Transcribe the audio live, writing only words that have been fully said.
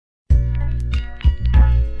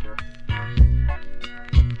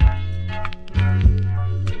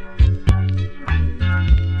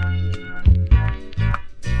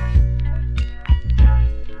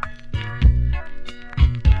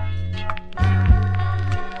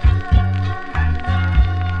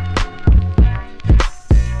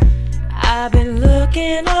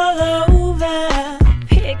looking all over,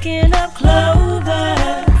 picking up clover,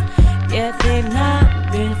 yet they've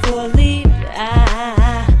not been fully.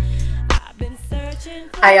 I've been searching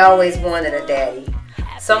for. I always wanted a daddy,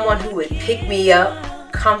 someone who would pick me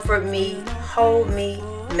up, comfort me, hold me,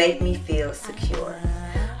 make me feel secure.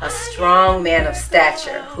 A strong man of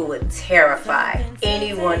stature who would terrify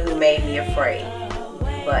anyone who made me afraid.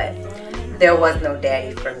 But there was no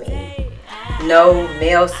daddy for me. No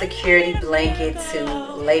male security blanket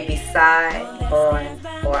to lay beside, on,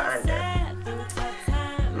 or under.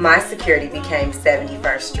 My security became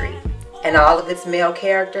 71st Street, and all of its male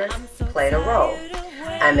characters played a role.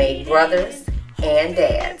 I made brothers and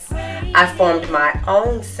dads. I formed my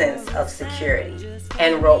own sense of security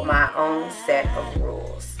and wrote my own set of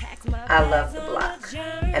rules. I loved the block,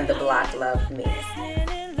 and the block loved me.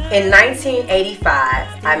 In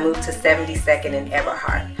 1985, I moved to 72nd and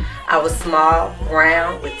Everhart. I was small,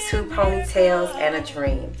 brown, with 2 ponytails and a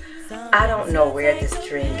dream. I don't know where this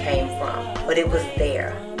dream came from, but it was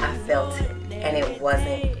there. I felt it, and it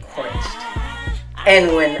wasn't quenched.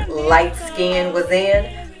 And when light skin was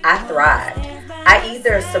in, I thrived. I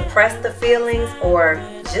either suppressed the feelings or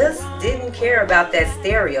just didn't care about that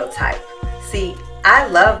stereotype. See, I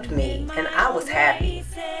loved me and I was happy.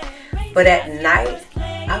 But at night,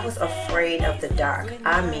 I was afraid of the dark.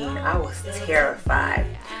 I mean, I was terrified.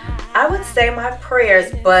 I would say my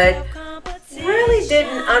prayers, but really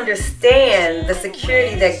didn't understand the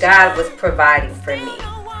security that God was providing for me.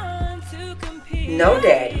 No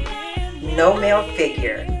daddy, no male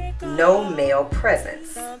figure, no male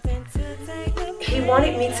presence. He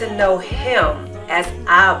wanted me to know him as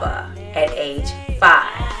Abba at age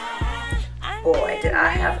 5. Boy, did I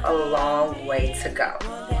have a long way to go.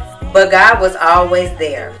 But God was always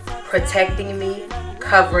there, protecting me,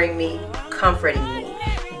 covering me, comforting me,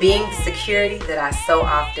 being the security that I so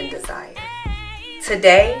often desired.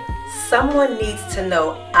 Today, someone needs to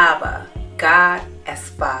know Abba, God as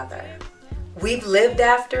Father. We've lived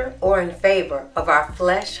after or in favor of our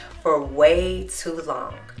flesh for way too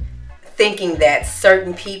long, thinking that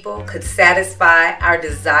certain people could satisfy our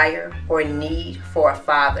desire or need for a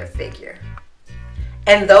father figure.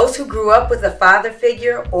 And those who grew up with a father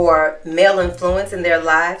figure or male influence in their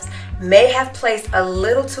lives may have placed a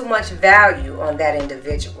little too much value on that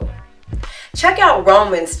individual. Check out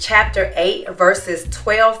Romans chapter 8, verses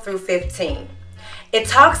 12 through 15. It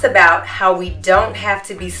talks about how we don't have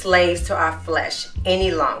to be slaves to our flesh any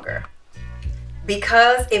longer.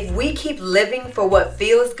 Because if we keep living for what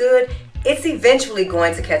feels good, it's eventually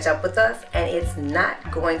going to catch up with us, and it's not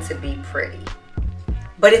going to be pretty.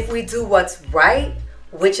 But if we do what's right,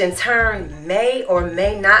 which in turn may or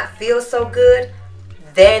may not feel so good,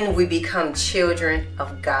 then we become children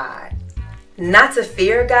of God. Not to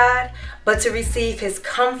fear God, but to receive His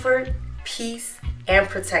comfort, peace, and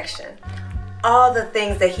protection. All the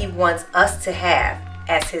things that He wants us to have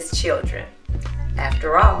as His children.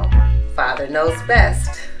 After all, Father knows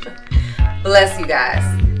best. Bless you guys.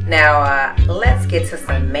 Now, let's get to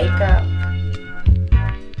some makeup.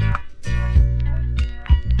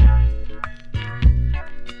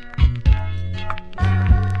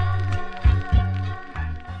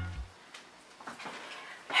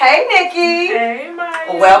 Hey, Nikki. Hey,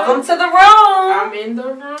 Maya. Welcome to the room. I'm in the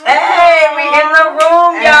room. Hey, we in the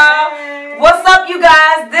room, y'all. Hey. What's up, you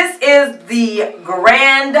guys? This is the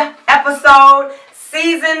grand episode,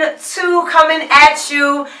 season 2 coming at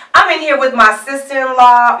you. I'm in here with my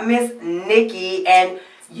sister-in-law, Miss Nikki, and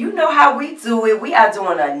you know how we do it. We are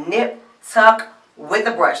doing a nip tuck with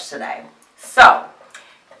a brush today. So,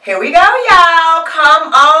 here we go, y'all.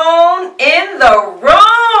 Come on in the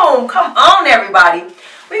room. Come on, everybody.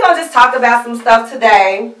 We're going to just talk about some stuff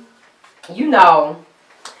today. You know,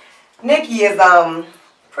 Nikki is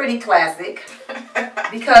pretty classic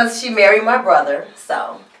because she married my brother.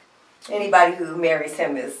 So, anybody who marries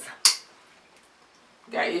him is...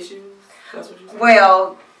 Got issues? That's what you said?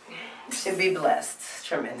 Well, should be blessed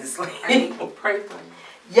tremendously. I need to pray for you.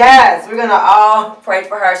 Yes, we're going to all pray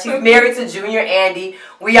for her. She's married to Junior Andy.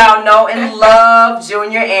 We all know and love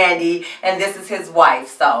Junior Andy, and this is his wife.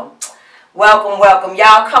 So, welcome, welcome.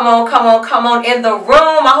 Y'all, come on in the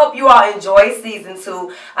room. I hope you all enjoy season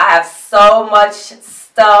 2. I have so much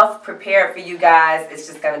stuff prepared for you guys. It's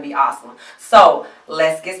just going to be awesome. So,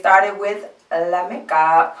 let's get started with la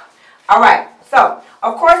makeup. All right. So,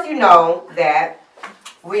 of course, you know that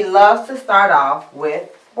we love to start off with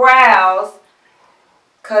brows.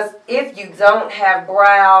 Because if you don't have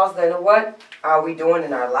brows, then what are we doing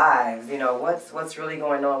in our lives? You know, what's really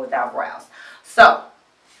going on with our brows? So,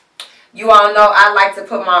 You all know I like to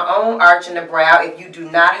put my own arch in the brow. If you do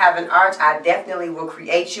not have an arch, I definitely will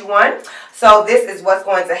create you one. So this is what's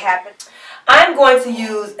going to happen. I'm going to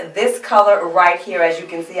use this color right here. As you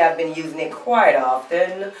can see, I've been using it quite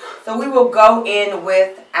often. So we will go in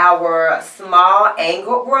with our small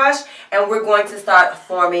angled brush, and we're going to start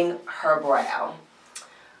forming her brow.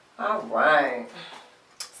 All right.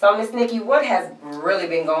 So Miss Nikki, what has really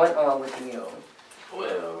been going on with you?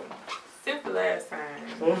 Well, since the last time.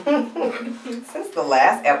 Since the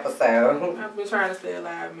last episode. I've been trying to stay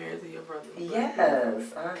alive, married to your brother.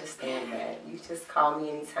 Yes, I understand that. You just call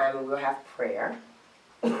me anytime and we'll have prayer.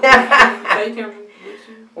 Take him with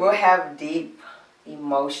you? We'll have deep,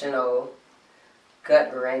 emotional,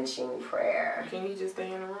 gut-wrenching prayer. Can he just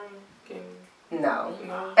stay in the room? Can No.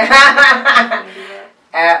 No? Can you do that?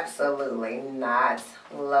 Absolutely not.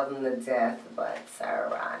 Love him to death, but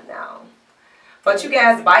no. But you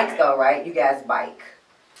guys bike though, right? You guys bike.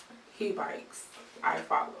 He bikes. I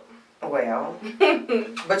follow. Well,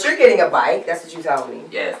 but you're getting a bike. That's what you told me.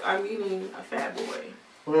 Yes, I'm eating a fat boy.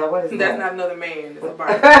 Well, what is That's that? not another man. It's a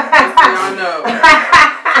bike. Just so y'all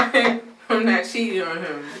know. I'm not cheating on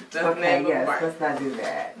him. That's the Okay, name yes, of the bike. let's not do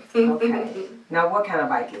that. Okay. Now, what kind of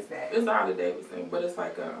bike is that? It's a Harley Davidson, but it's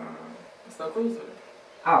like it's a cruiser.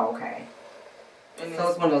 Oh, okay. And So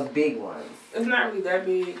it's one of those big ones. It's not really that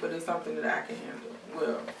big, but it's something that I can handle.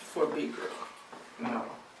 Well, for a big girl. No.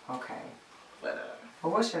 Oh, okay. But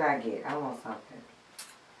Well, what should I get? I want something.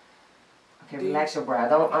 Okay, Do relax your brow.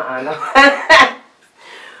 Don't, no.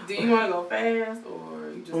 do you want to go fast or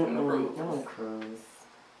you just want to cruise? I want to cruise.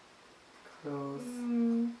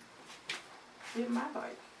 Cruise. Get my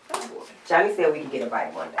bike. Fat boy. Johnny said we could get a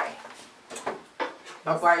bike one day.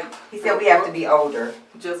 A bike. He said we have to be older.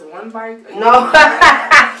 Just one bike? No.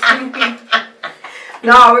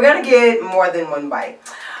 No, we're going to get more than one bike.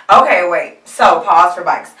 Okay, wait. So, pause for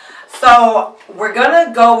bikes. So, we're going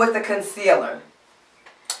to go with the concealer.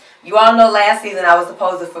 You all know last season I was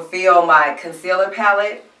supposed to fulfill my concealer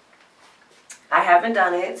palette. I haven't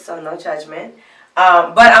done it, so no judgment.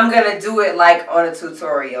 But I'm going to do it like on a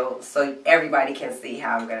tutorial so everybody can see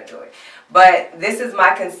how I'm going to do it. But this is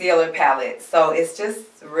my concealer palette, so it's just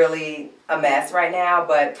really a mess right now.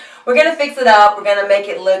 But we're going to fix it up. We're going to make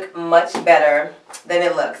it look much better than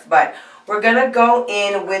it looks. But we're going to go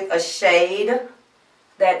in with a shade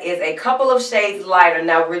that is a couple of shades lighter.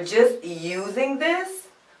 Now, we're just using this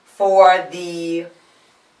for the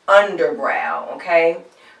underbrow, okay?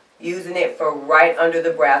 Using it for right under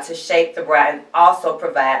the brow to shape the brow and also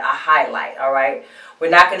provide a highlight, all right?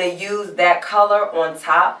 We're not going to use that color on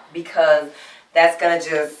top because that's going to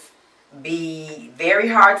just be very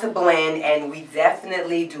hard to blend, and we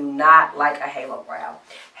definitely do not like a halo brow.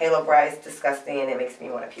 Halo brow is disgusting and it makes me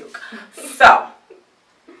want to puke. So,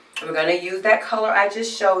 we're going to use that color I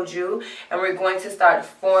just showed you, and we're going to start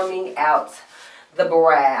forming out the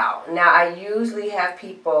brow. Now, I usually have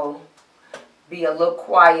people be a little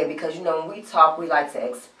quiet because, you know, when we talk, we like to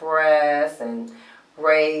express and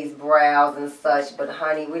raise brows and such. But,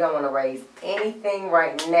 honey, we don't want to raise anything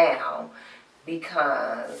right now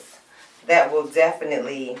because that will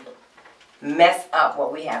definitely mess up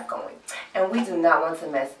what we have going. And we do not want to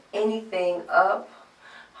mess anything up.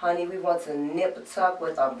 Honey, we want to nip tuck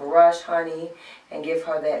with a brush, honey, and give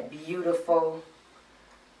her that beautiful,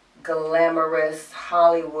 glamorous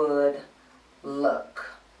Hollywood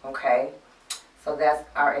look, okay? So that's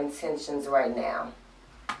our intentions right now.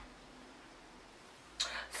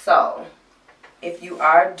 So, if you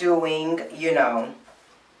are doing, you know,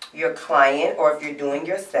 your client, or if you're doing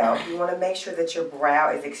yourself, you want to make sure that your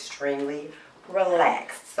brow is extremely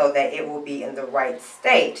relaxed so that it will be in the right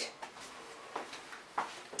state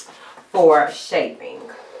for shaping.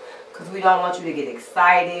 Because we don't want you to get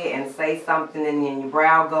excited and say something and then your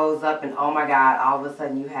brow goes up and oh my God, all of a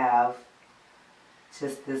sudden you have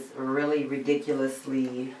just this really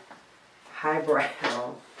ridiculously high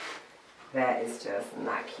brow that is just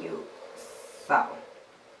not cute. So,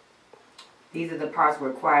 these are the parts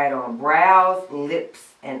required on brows,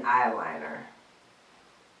 lips, and eyeliner.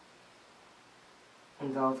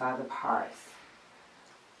 And those are the parts.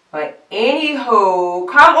 But anywho,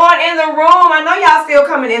 come on in the room. I know y'all still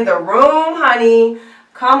coming in the room, honey.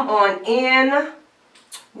 Come on in.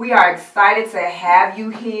 We are excited to have you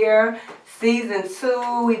here. Season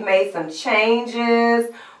 2, we've made some changes.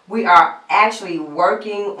 We are actually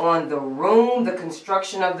working on the room. The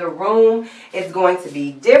construction of the room is going to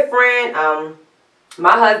be different.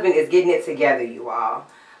 My husband is getting it together, you all.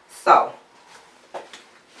 So,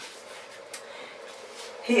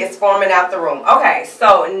 he is forming out the room. Okay,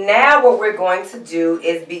 so now what we're going to do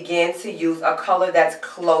is begin to use a color that's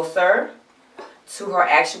closer to her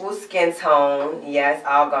actual skin tone. Yeah, it's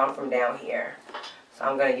all gone from down here. So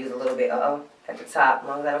I'm going to use a little bit at the top. As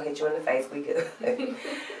long as I don't hit you in the face, we good.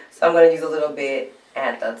 So I'm going to use a little bit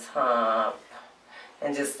at the top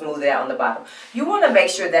and just smooth it out on the bottom. You want to make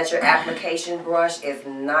sure that your application brush is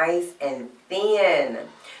nice and thin.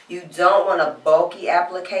 You don't want a bulky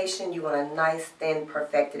application. You want a nice, thin,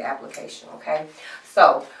 perfected application, okay?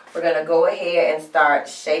 So we're going to go ahead and start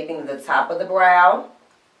shaping the top of the brow.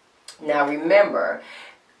 Now remember,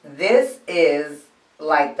 this is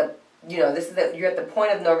like you're at the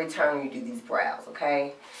point of no return when you do these brows,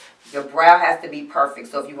 okay? Your brow has to be perfect.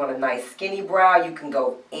 So if you want a nice skinny brow, you can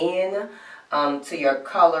go in to your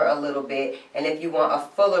color a little bit. And if you want a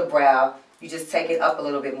fuller brow, you just take it up a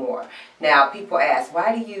little bit more. Now, people ask,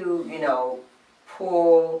 why do you,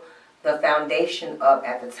 pull the foundation up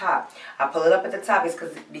at the top? I pull it up at the top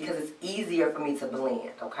because it's easier for me to blend,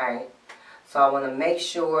 okay? So I want to make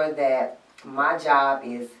sure that my job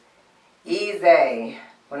is easy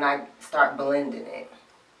when I start blending it.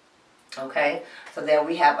 Okay? So then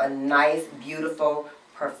we have a nice, beautiful,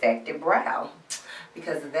 perfected brow.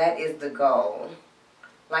 Because that is the goal.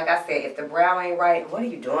 Like I said, if the brow ain't right, what are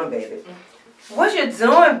you doing, baby? What you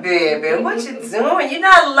doing, baby? What you doing? You're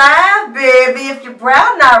not live, baby, if your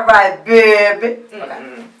brow not right, baby.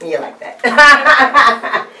 Okay. You like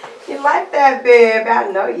that. You like that, babe. I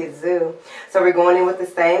know you do. So we're going in with the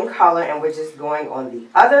same color, and we're just going on the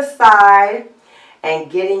other side and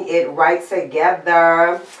getting it right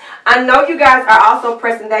together. I know you guys are also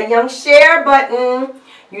pressing that young share button.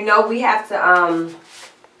 You know we have to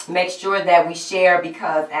make sure that we share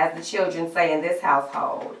because, as the children say in this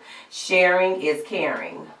household, sharing is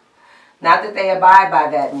caring. Not that they abide by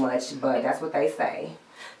that much, but that's what they say.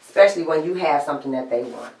 Especially when you have something that they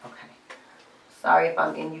want. Okay. Sorry if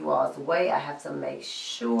I'm in you all's way. I have to make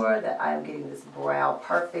sure that I'm getting this brow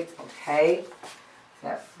perfect. Okay.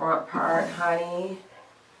 That front part, honey.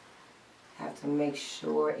 Have to make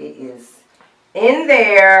sure it is in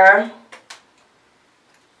there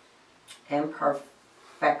and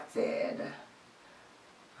perfected.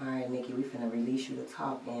 All right, Nikki, we finna release you to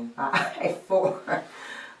talk in 5, 4.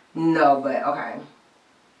 No, but okay.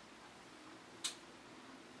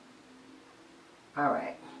 All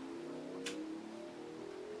right.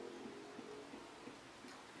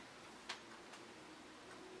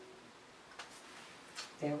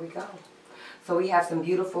 There we go. So we have some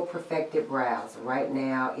beautiful perfected brows. Right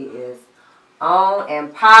now it is on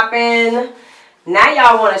and popping. Now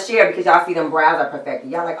y'all want to share because y'all see them brows are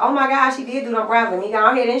perfected. Y'all like, oh my gosh, she did do them brows. Let me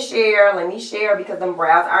go ahead and share. Let me share because them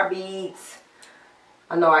brows are beats.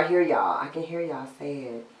 I know I hear y'all. I can hear y'all say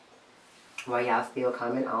it. While y'all still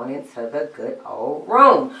coming on into the good old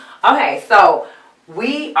room. Okay, so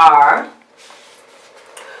we are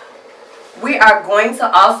going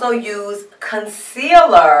to also use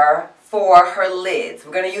concealer for her lids.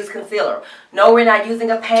 We're going to use concealer. No, we're not using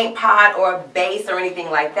a paint pot or a base or anything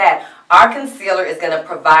like that. Our concealer is going to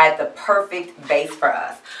provide the perfect base for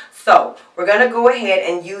us. So we're going to go ahead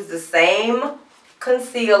and use the same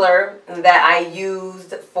concealer that I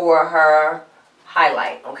used for her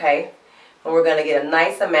highlight, okay? And we're going to get a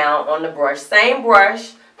nice amount on the brush. Same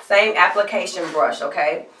application brush,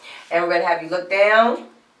 okay? And we're going to have you look down.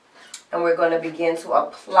 And we're going to begin to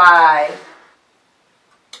apply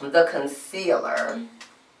the concealer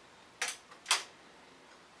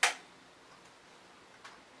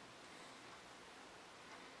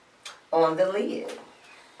on the lid.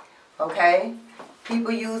 Okay?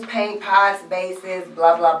 People use paint pots, bases,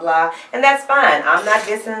 blah, blah, blah. And that's fine. I'm not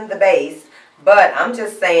dissing the base. But I'm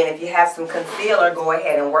just saying if you have some concealer, go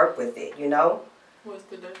ahead and work with it, you know? What's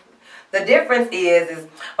the difference? The difference is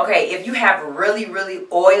okay, if you have really, really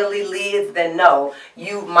oily lids, then no,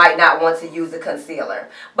 you might not want to use a concealer.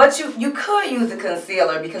 But you could use a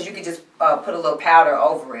concealer because you could just put a little powder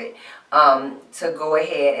over it to go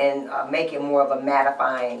ahead and make it more of a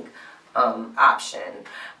mattifying option.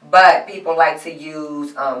 But people like to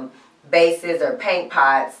use bases or paint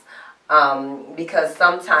pots because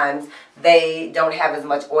sometimes they don't have as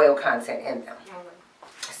much oil content in them.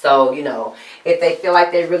 So, you know, if they feel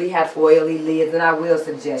like they really have oily lids, then I will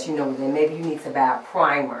suggest, you know, then maybe you need to buy a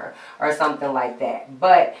primer or something like that.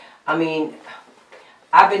 But, I mean,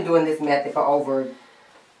 I've been doing this method for over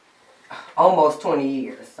almost 20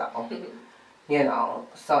 years, so, you know,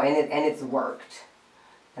 so, and it's worked.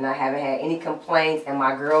 And I haven't had any complaints, and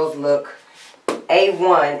my girls look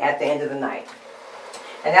A1 at the end of the night.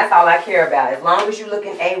 And that's all I care about. As long as you're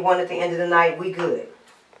looking A1 at the end of the night, we good.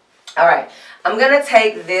 All right, I'm going to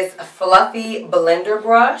take this fluffy blender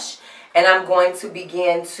brush and I'm going to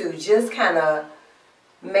begin to just kind of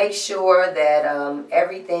make sure that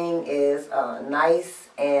everything is nice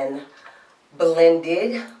and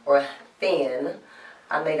blended or thin.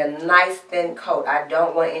 I made a nice thin coat. I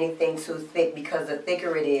don't want anything too thick because the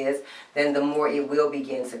thicker it is, then the more it will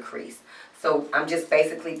begin to crease. So I'm just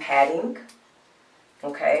basically patting,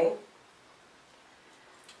 okay?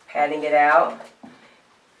 Patting it out,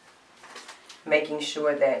 making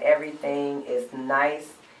sure that everything is nice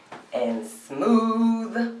and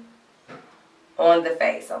smooth on the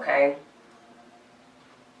face, okay?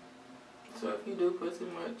 So if you do put too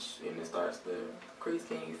much and it starts to crease,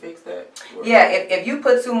 can you fix that? Yeah, if you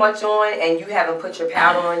put too much on and you haven't put your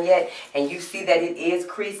powder on yet and you see that it is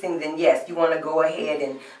creasing, then yes, you want to go ahead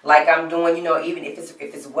and, like I'm doing, you know, even if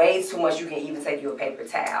it's way too much, you can even take you a paper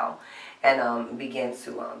towel and begin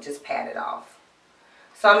to just pat it off.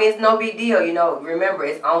 So, I mean, it's no big deal, you know. Remember,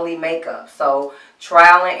 it's only makeup. So,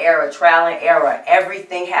 trial and error, trial and error.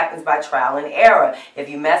 Everything happens by trial and error. If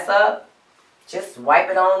you mess up, just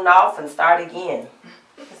wipe it on off and start again.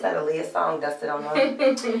 Is that a Leah song, Dust It On Off?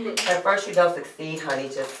 At first you don't succeed, honey.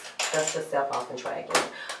 Just dust yourself off and try again.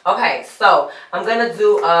 Okay, so I'm going to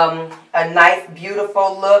do a nice,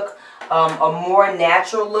 beautiful look, a more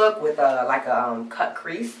natural look with like a cut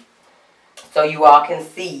crease. So you all can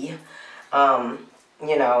see,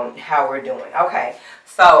 you know, how we're doing. Okay,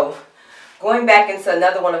 so going back into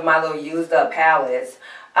another one of my little used up palettes.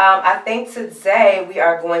 I think today we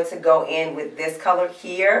are going to go in with this color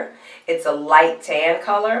here. It's a light tan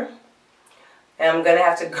color. And I'm going to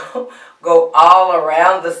have to go all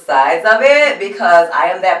around the sides of it because I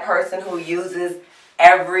am that person who uses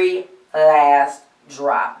every last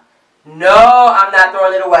drop. No, I'm not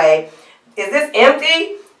throwing it away. Is this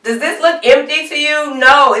empty? Does this look empty to you?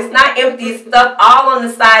 No, it's not empty. It's stuff all on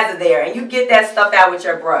the sides of there. And you get that stuff out with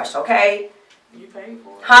your brush, okay? You paid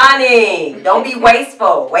for it. Honey, don't be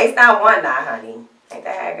wasteful. Waste not, one not, honey. Ain't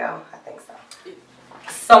that how it go? I think so.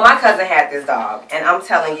 So my cousin had this dog, and I'm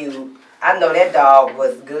telling you, I know that dog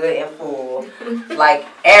was good and full, like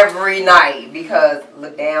every night, because,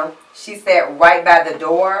 look down, she sat right by the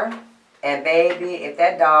door, and baby, if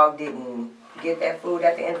that dog didn't get that food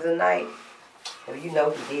at the end of the night, well, you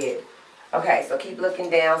know he did. Okay, so keep looking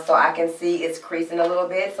down so I can see it's creasing a little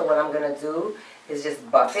bit. So what I'm going to do is just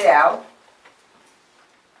buff it out.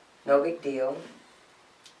 No big deal.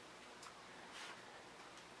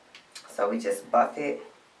 So we just buff it,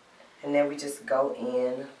 and then we just go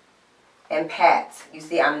in and pat. You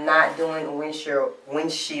see, I'm not doing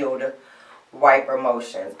windshield wiper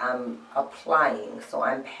motions. I'm applying, so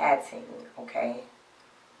I'm patting, okay?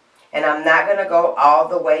 And I'm not going to go all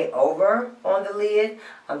the way over on the lid.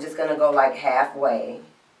 I'm just going to go like halfway.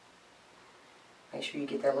 Make sure you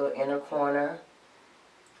get that little inner corner.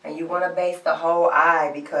 And you want to base the whole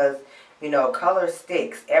eye because, you know, color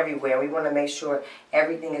sticks everywhere. We want to make sure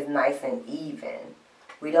everything is nice and even.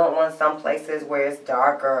 We don't want some places where it's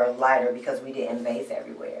darker or lighter because we didn't base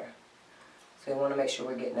everywhere. So we want to make sure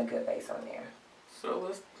we're getting a good base on there. So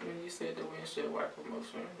what's, when you said the windshield wiper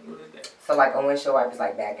motion, what is that? So like a windshield wiper is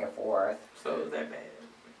like back and forth. So is that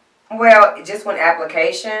bad? Well, just when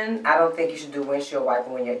application, I don't think you should do windshield wiper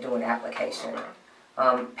when you're doing application. Okay.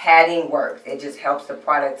 Padding works. It just helps the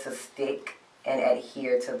product to stick and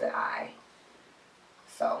adhere to the eye.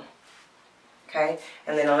 So, okay.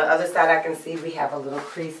 And then on the other side, I can see we have a little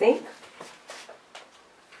creasing.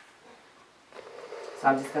 So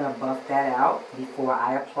I'm just going to buff that out before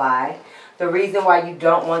I apply. The reason why you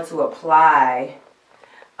don't want to apply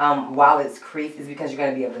while it's creased is because you're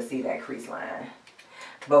going to be able to see that crease line.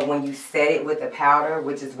 But when you set it with the powder,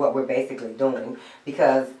 which is what we're basically doing,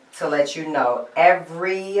 because to let you know,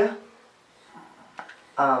 every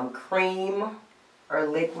cream or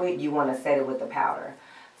liquid, you want to set it with the powder.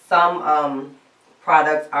 Some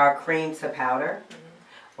products are cream to powder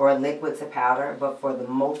or liquid to powder, but for the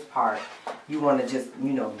most part, you want to just,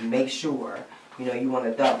 you know, make sure, you know, you want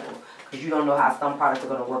to double. Because you don't know how some products are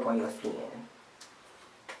going to work on your skin.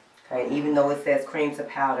 Okay, even though it says cream to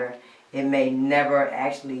powder, it may never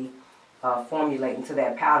actually formulate into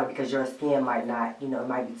that powder because your skin might not, you know, it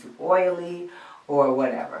might be too oily or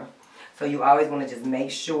whatever. So you always want to just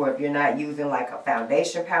make sure if you're not using like a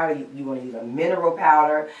foundation powder, you want to use a mineral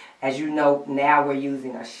powder. As you know, now we're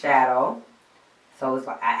using a shadow. So it's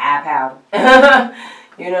like an eye powder.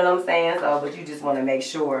 You know what I'm saying? So, but you just want to make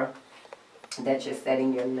sure that you're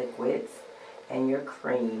setting your liquids and your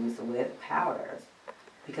creams with powders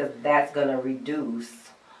because that's going to reduce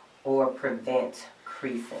or prevent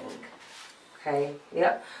creasing. Okay,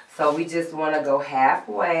 yep. So we just want to go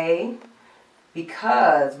halfway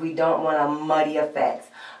because we don't want a muddy effect.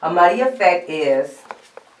 A muddy effect is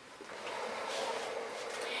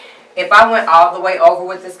If I went all the way over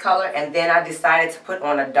with this color and then I decided to put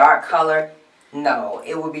on a dark color, no,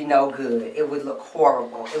 it would be no good. It would look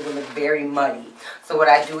horrible. It would look very muddy. So what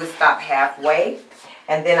I do is stop halfway,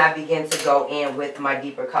 and then I begin to go in with my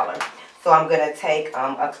deeper color. So I'm going to take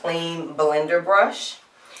a clean blender brush.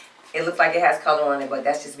 It looks like it has color on it, but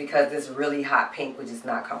that's just because this really hot pink would just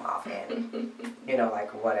not come off in. You know,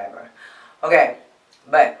 like whatever. Okay,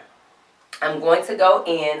 but I'm going to go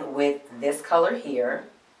in with this color here.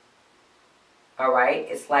 Alright,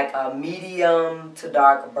 it's like a medium to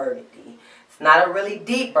dark burgundy. It's not a really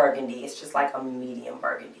deep burgundy, it's just like a medium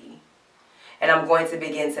burgundy. And I'm going to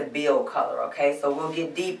begin to build color, okay? So we'll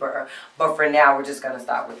get deeper, but for now we're just going to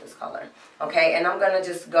start with this color. Okay, and I'm going to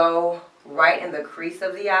just go right in the crease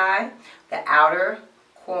of the eye, the outer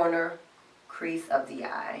corner crease of the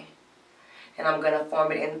eye. And I'm going to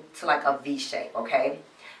form it into like a V shape, okay?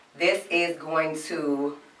 This is going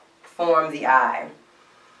to form the eye.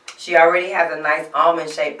 She already has a nice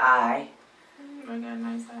almond-shaped eye. I got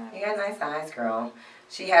nice eyes. You got nice eyes, girl.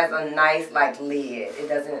 She has a nice, like, lid. It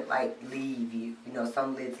doesn't, like, leave you. You know,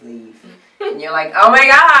 some lids leave. And you're like, oh, my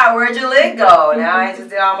God, where'd your lid go? Now I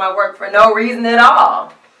just did all my work for no reason at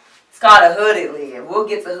all. It's called a hooded lid. We'll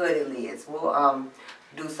get to hooded lids. We'll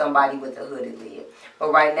do somebody with a hooded lid.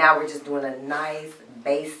 But right now, we're just doing a nice,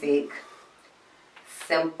 basic,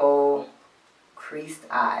 simple creased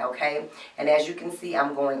eye, okay? And as you can see,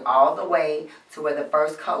 I'm going all the way to where the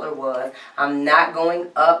first color was. I'm not going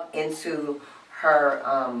up into her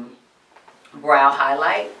brow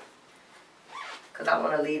highlight because I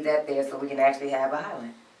want to leave that there so we can actually have a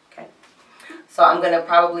highlight, okay? So I'm going to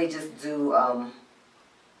probably just do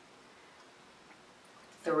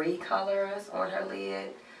 3 colors on her lid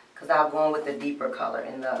because I'm going with the deeper color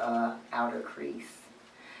in the outer crease.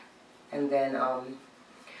 And then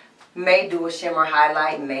may do a shimmer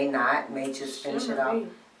highlight, may not, may just finish it off.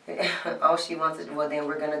 Oh, she wants it. Well, then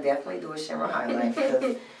we're going to definitely do a shimmer highlight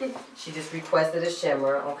because she just requested a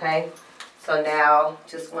shimmer, okay? So now,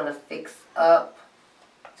 just want to fix up,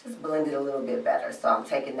 just blend it a little bit better. So I'm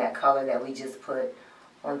taking that color that we just put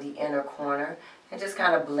on the inner corner and just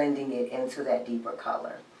kind of blending it into that deeper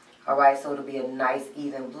color. Alright, so it'll be a nice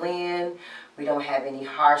even blend. We don't have any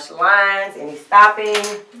harsh lines, any stopping,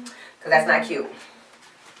 because that's not cute.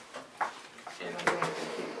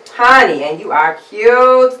 Honey, and you are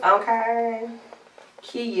cute, okay?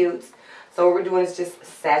 Cute. So what we're doing is just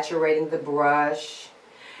saturating the brush,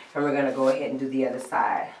 and we're going to go ahead and do the other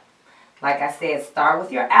side. Like I said, start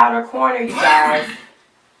with your outer corner, you guys.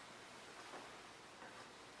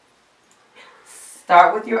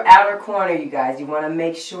 Start with your outer corner, you guys. You want to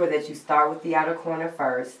make sure that you start with the outer corner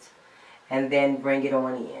first, and then bring it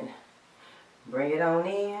on in. Bring it on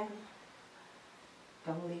in.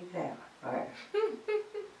 Don't leave that. Okay.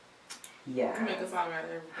 Yeah. Make a song out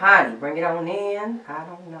of everything. Honey, bring it on in. I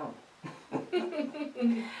don't know.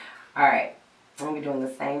 Alright. I'm going to be doing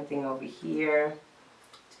the same thing over here.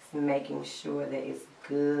 Just making sure that it's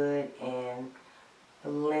good and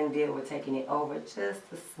blended. We're taking it over just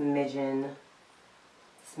a smidgen.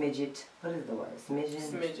 Smidget. What is the word? Smidgen?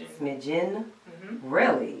 Smidgen. Smidgen?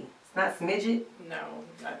 Really? It's not smidget? No,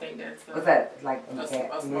 I think that's what's that? Like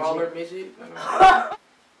a smaller midget?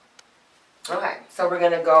 Okay, so we're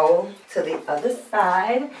going to go to the other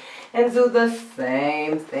side and do the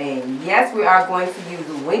same thing. Yes, we are going to use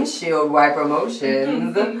windshield wiper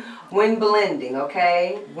motions when blending,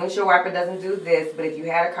 okay? Windshield wiper doesn't do this, but if you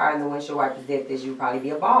had a car and the windshield wiper did this, you'd probably be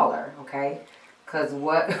a baller, okay? Because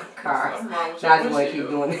what car? I just want to keep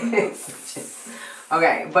doing this.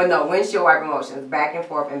 Okay, but no, windshield wiper motions, back and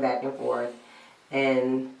forth and back and forth.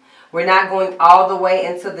 And we're not going all the way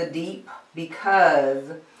into the deep because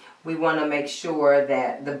we want to make sure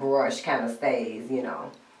that the brush kind of stays, you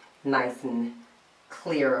know, nice and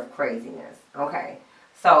clear of craziness. Okay,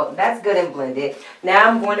 so that's good and blended. Now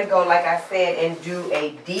I'm going to go, like I said, and do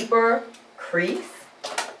a deeper crease.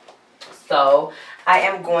 So I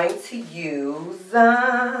am going to use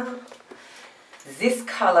this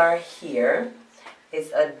color here.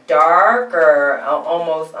 It's a darker,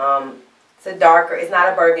 almost, it's a darker, it's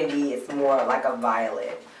not a burgundy, it's more like a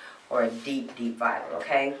violet or a deep, deep violet,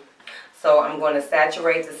 okay? So I'm going to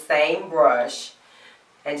saturate the same brush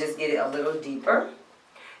and just get it a little deeper.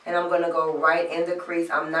 And I'm going to go right in the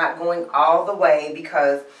crease. I'm not going all the way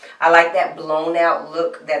because I like that blown out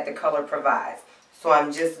look that the color provides. So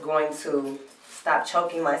I'm just going to stop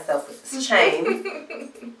choking myself with this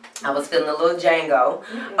chain. I was feeling a little Django.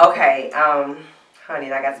 Okay,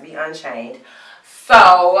 honey, I got to be unchained.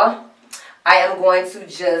 So I am going to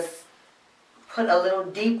just put a little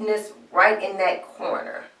deepness right in that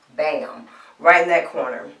corner. Bam. Right in that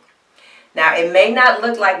corner. Now, it may not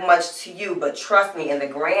look like much to you, but trust me, in the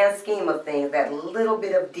grand scheme of things, that little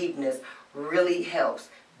bit of deepness really helps.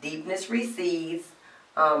 Deepness recedes,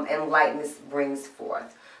 and lightness brings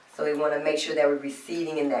forth. So we want to make sure that we're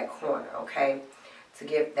receding in that corner, okay, to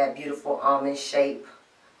give that beautiful almond shape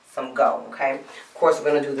some go, okay. Of course,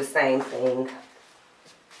 we're going to do the same thing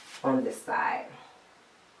on this side.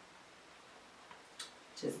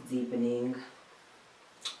 Just deepening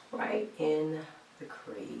right in the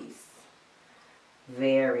crease.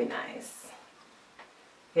 Very nice.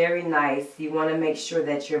 Very nice. You want to make sure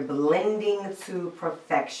that you're blending to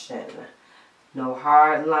perfection. No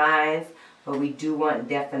hard lines, but we do want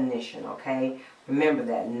definition, okay? Remember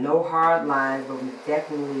that. No hard lines, but we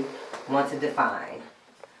definitely want to define.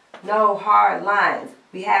 No hard lines.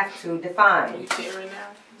 We have to define. Are you tearing now?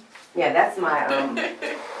 Yeah, that's my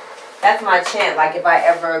that's my chant. Like if I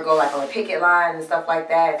ever go like on a picket line and stuff like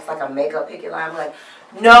that, it's like a makeup picket line. I'm like,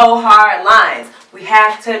 no hard lines. We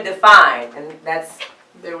have to define, and that's.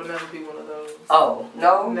 There will never be one of those. Oh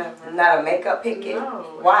no, never. Not a makeup picket.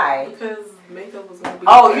 No. Why? Because makeup was gonna be.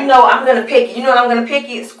 Oh, you know I'm gonna pick it. You know what I'm gonna pick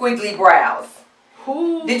it? Squiggly brows.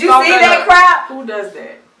 Who? Did you see that crap? Who does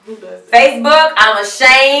that? Who does that? Facebook. I'm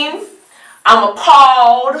ashamed. I'm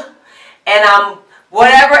appalled, and I'm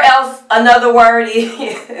whatever else another word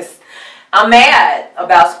is. I'm mad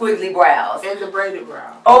about squiggly brows. And the braided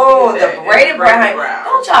brow. Oh, the braided brow.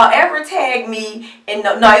 Don't y'all ever tag me. And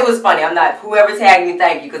no, it was funny. I'm not. Whoever tagged me,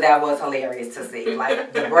 thank you, because that was hilarious to see.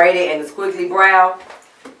 Like the braided and the squiggly brow.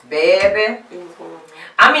 Baby. It was horrible.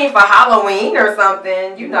 I mean, for Halloween or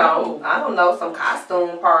something, you know. No. I don't know, some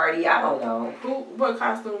costume party. I don't know. What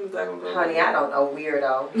costume is that going to go? Honey, I don't know.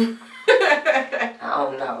 Weirdo. I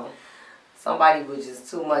don't know. Somebody with just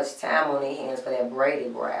too much time on their hands for that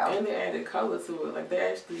braided brow. And they added color to it. Like they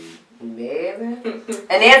actually... Baby. And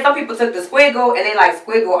then some people took the squiggle and they like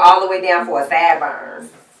squiggle all the way down for a sideburn.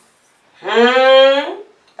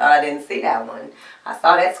 Thought I didn't see that one. I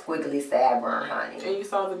saw that squiggly sideburn, honey. And you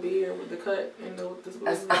saw the beard with the cut and the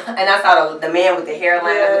squiggle. And I saw the man with the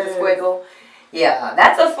hairline with the squiggle. Yeah,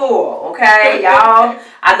 that's a fool, okay, y'all?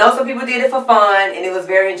 I know some people did it for fun and it was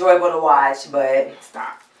very enjoyable to watch, but...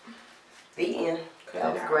 Stop. The end.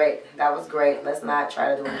 That was great. That was great. Let's not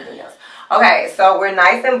try to do anything else. Okay, so we're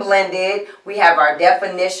nice and blended. We have our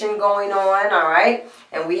definition going on, all right?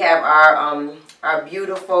 And we have our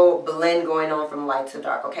beautiful blend going on from light to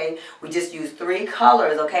dark, okay? We just use 3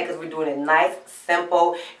 colors, okay? Because we're doing it nice,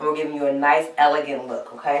 simple, and we're giving you a nice, elegant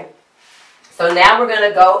look, okay? So now we're going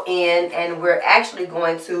to go in and we're actually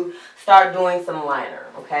going to start doing some liner,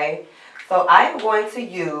 okay? So I am going to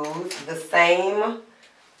use the same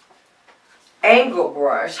angle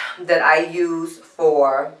brush that I use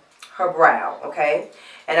for her brow, okay?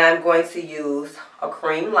 And I'm going to use a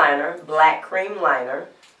cream liner, black cream liner.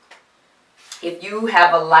 If you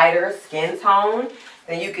have a lighter skin tone,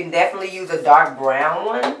 then you can definitely use a dark brown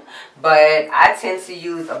one. But I tend to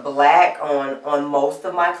use a black on most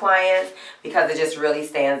of my clients because it just really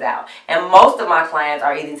stands out. And most of my clients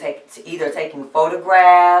are either taking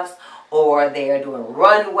photographs or they're doing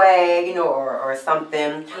runway, you know, or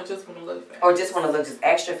something. Or just want to look fabulous. Or just want to look just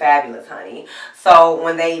extra fabulous, honey. So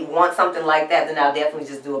when they want something like that, then I'll definitely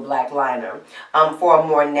just do a black liner. For a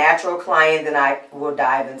more natural client, then I will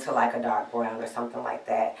dive into like a dark brown or something like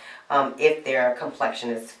that, if their complexion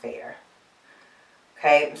is fair.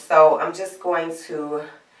 Okay, so I'm just going to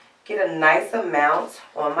get a nice amount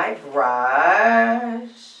on my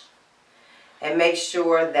brush and make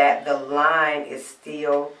sure that the line is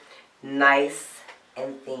still nice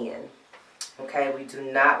and thin. Okay, we do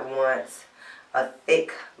not want a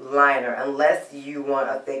thick liner unless you want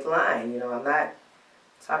a thick line. You know, I'm not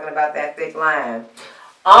talking about that thick line.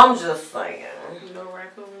 I'm just saying. No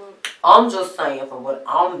raccoon look. I'm just saying for what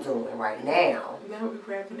I'm doing right now. Now we're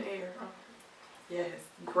grabbing the air. Oh. Yes,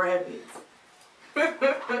 grab it.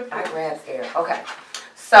 I grabbed air. Okay.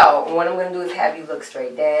 So what I'm going to do is have you look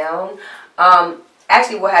straight down.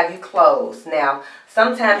 Actually, we'll have you close. Now,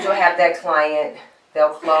 sometimes you'll have that client,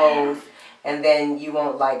 they'll close, and then you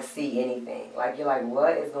won't, like, see anything. Like, you're like,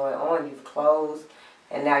 what is going on? You've closed,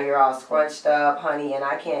 and now you're all scrunched up, honey, and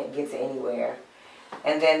I can't get to anywhere.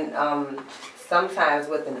 And then sometimes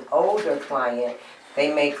with an older client,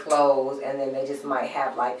 they may close, and then they just might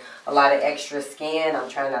have, like, a lot of extra skin. I'm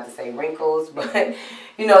trying not to say wrinkles, but,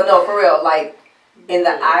 you know, no, for real, like, in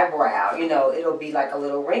the eyebrow, you know, it'll be, like, a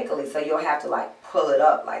little wrinkly, so you'll have to, like, pull it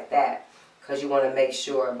up like that because you want to make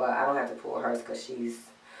sure, but I don't have to pull hers because she's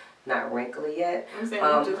not wrinkly yet. I'm saying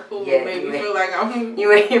you just pull it, made me feel like I'm...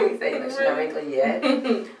 You ain't hear me say that she's not wrinkly yet.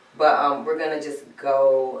 But we're going to just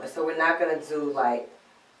go, so we're not going to do like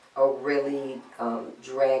a really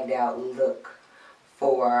dragged out look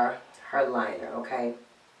for her liner, okay?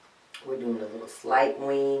 We're doing a little slight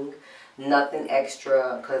wing, nothing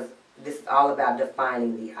extra, because this is all about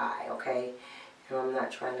defining the eye, okay? And I'm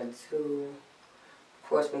not trying to too, of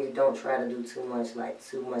course when you don't try to do too much, like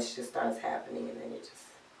too much just starts happening and then you're just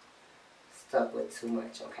stuck with too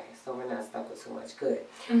much, okay? So we're not stuck with too much, good.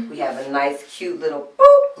 We have a nice cute little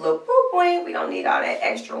boop wing. We don't need all that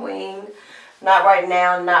extra wing. Not right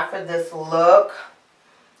now, not for this look.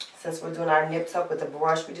 Since we're doing our nip tuck with the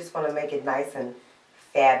brush, we just want to make it nice and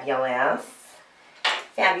fabulous.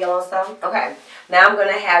 Fabuloso. Okay. Now I'm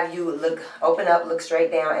going to have you open up, look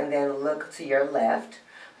straight down, and then look to your left,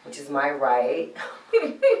 which is my right.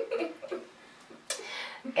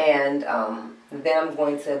 And then I'm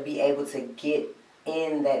going to be able to get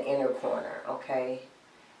in that inner corner, okay?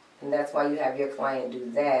 And that's why you have your client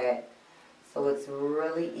do that. So it's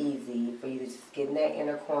really easy for you to just get in that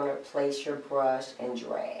inner corner, place your brush, and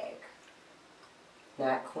drag.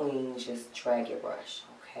 Not queen, just drag your brush,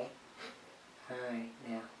 okay? Alright,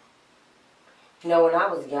 now. You know, when I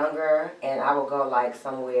was younger and I would go like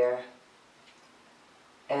somewhere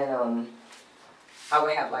and I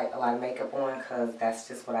would have like a lot of makeup on because that's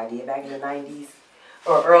just what I did back in the 90s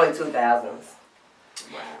or early 2000s.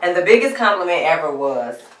 Wow. And the biggest compliment ever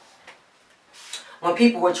was when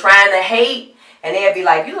people were trying to hate and they'd be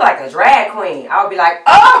like, you look like a drag queen. I would be like,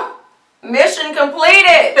 oh, mission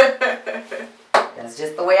completed. That's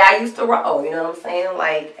just the way I used to roll, you know what I'm saying?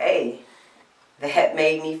 Like, hey, that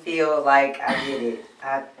made me feel like I did it.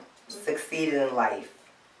 I succeeded in life.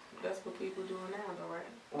 That's what people doing now, though, right?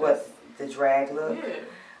 What's the drag look? Yeah.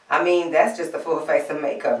 I mean, that's just the full face of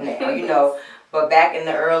makeup now, you know. But back in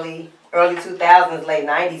the early 2000s, late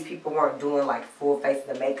 90s, people weren't doing like full face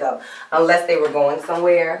of makeup unless they were going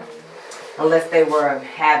somewhere. Unless they were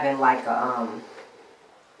having like a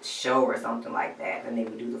show or something like that, then they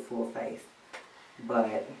would do the full face.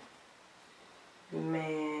 But,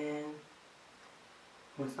 man,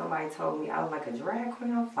 when somebody told me I was like a drag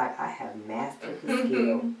queen, I was like, I have mastered the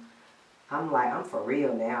skill. I'm like, I'm for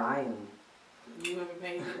real now. I am. You haven't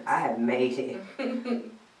made it. I have made it.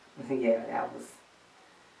 Yeah, that was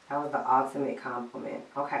the ultimate compliment.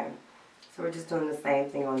 Okay, so we're just doing the same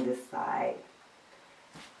thing on this side.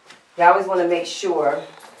 You always want to make sure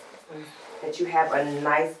that you have a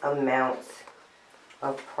nice amount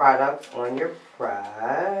of product on your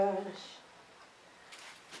brush.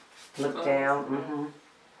 Look down,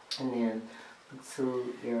 and then look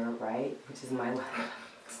to your right, which is my left.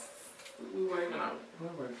 We're working on it. We're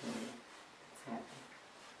working on it. It's happening.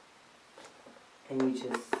 And you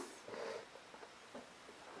just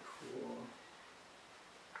cool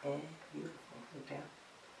and beautiful. Look down.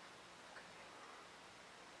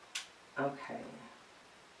 Okay.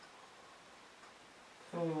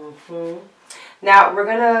 Now we're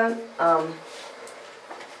gonna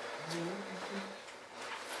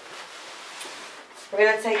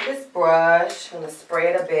take this brush. I'm gonna spray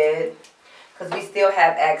it a bit because we still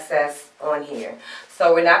have excess on here.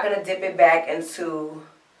 So we're not gonna dip it back into.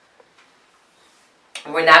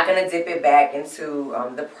 We're not gonna dip it back into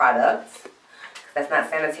the product. That's not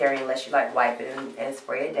sanitary unless you like wipe it and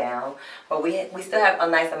spray it down. But we still have a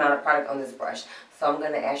nice amount of product on this brush. So I'm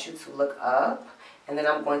going to ask you to look up. And then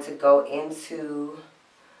I'm going to go into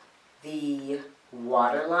the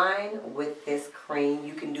waterline with this cream.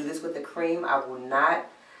 You can do this with the cream. I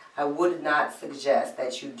would not suggest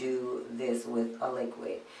that you do this with a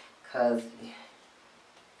liquid. Because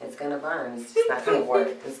it's going to burn. It's just not going to work.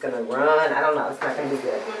 It's going to run. I don't know. It's not going to be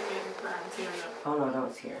good. Oh, no,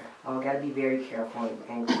 don't tear. Oh, got to be very careful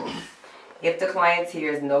and close. If the client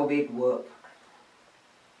tears, no big whoop.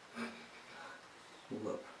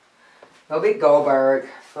 Whoop. No big Goldberg.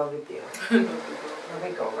 No big deal. No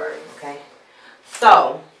big Goldberg, okay?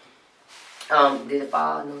 So, did it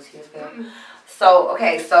fall? No tears fell? So,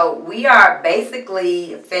 okay, so we are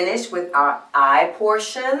basically finished with our eye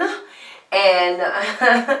portion. And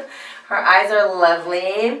her eyes are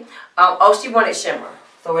lovely. Oh, she wanted shimmer.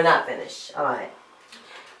 So we're not finished. All right.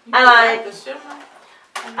 I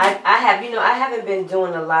have, you know, I haven't been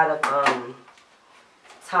doing a lot of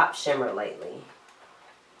top shimmer lately.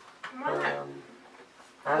 I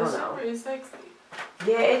don't know. Shimmer is sexy.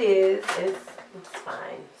 Yeah, it is. It's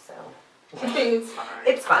fine. So it's fine.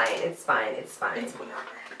 It's fine. It's fine. It's fine. It's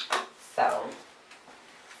whatever. So.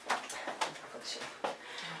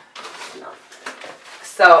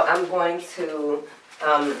 So I'm going to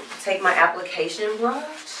take my application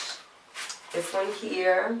brush, this one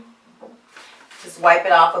here, just wipe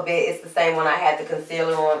it off a bit. It's the same one I had the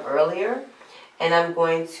concealer on earlier. And I'm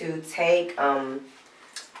going to take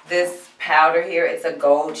this powder here. It's a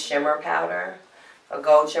gold shimmer powder, a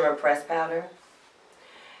gold shimmer press powder.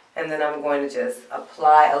 And then I'm going to just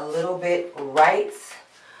apply a little bit right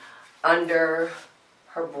under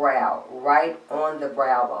her brow, right on the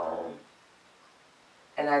brow bone.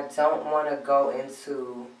 And I don't want to go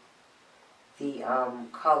into the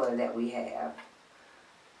color that we have.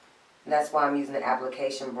 And that's why I'm using an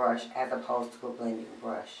application brush as opposed to a blending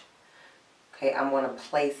brush. Okay, I'm going to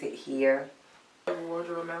place it here.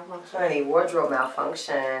 Wardrobe malfunction. Honey, wardrobe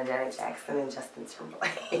malfunction. Janet Jackson and Justin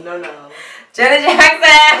Timberlake. No. Janet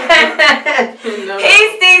Jackson! No.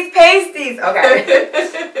 Pasties!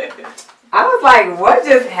 Okay. I was like, what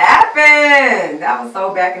just happened? That was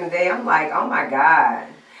so back in the day. I'm like, oh my God.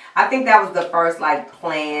 I think that was the first like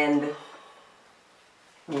planned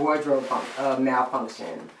wardrobe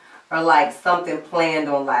malfunction. Or like something planned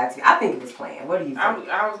on live TV. I think it was planned. What do you think?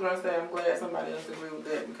 I was going to say, I'm glad somebody else agreed with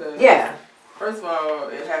that because... Yeah. First of all,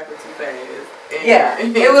 it happened too fast. And yeah,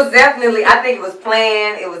 it was definitely, I think it was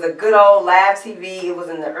planned. It was a good old live TV. It was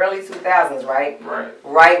in the early 2000s, right? Right.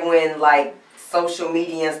 Right when like social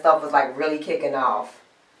media and stuff was like really kicking off.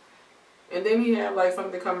 And then he had like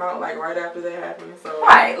something come out like right after that happened. So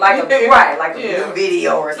right, like a new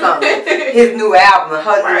video or something. His new album,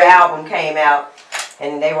 her new album came out,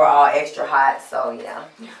 and they were all extra hot. So yeah.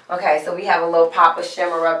 Okay, so we have a little pop of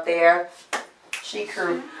shimmer up there. She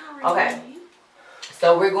crew. Okay.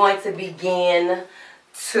 So we're going to begin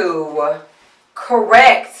to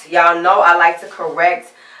correct. Y'all know I like to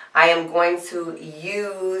correct. I am going to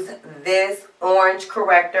use this orange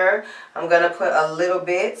corrector. I'm going to put a little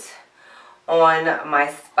bit on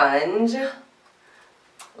my sponge,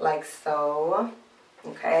 like so.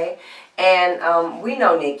 Okay. And we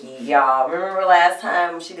know Nikki, y'all. Remember last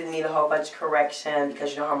time she didn't need a whole bunch of correction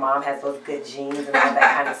because, you know, her mom has those good genes and all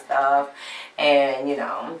that kind of stuff. And, you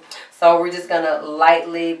know, so we're just going to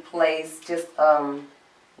lightly place, just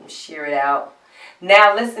shear it out.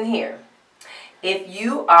 Now, listen here. If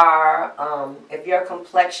you are, if your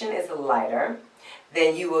complexion is lighter,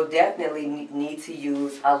 then you will definitely need to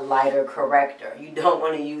use a lighter corrector. You don't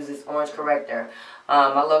want to use this orange corrector.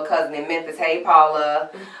 My little cousin in Memphis, hey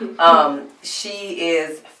Paula, she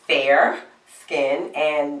is fair skinned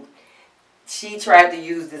and she tried to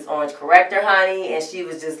use this orange corrector, honey, and she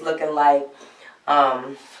was just looking like,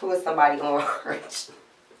 who is somebody orange?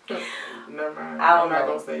 Never mind. I don't I'm not know.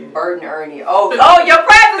 gonna say it. Bert and Ernie. Oh, your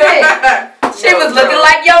president! She was looking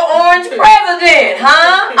like your orange president,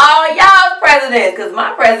 huh? All y'all's presidents, because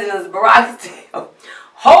my president is Barack still.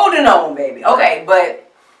 Holding on, baby. Okay,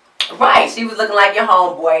 but, right, she was looking like your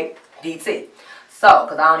homeboy, DT. So,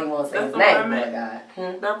 because I don't even want to say his name, oh my God.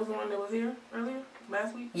 That was the one that was here earlier,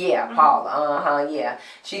 last week? Yeah, Paula, yeah.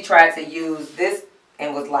 She tried to use this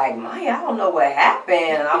and was like, Maya, I don't know what happened.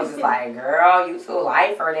 And I was just like, girl, you too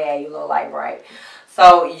light for that. You look like bright.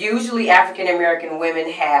 So usually African American women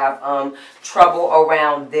have trouble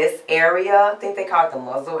around this area. I think they call it the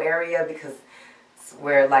muzzle area because it's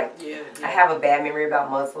where like, I have a bad memory about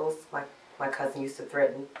muzzles. My cousin used to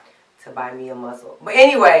threaten to buy me a muzzle. But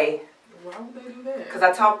anyway. Why would they do that? Because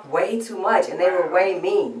I talked way too much and they were way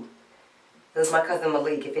mean. This is my cousin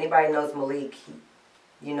Malik. If anybody knows Malik,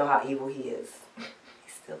 you know how evil he is.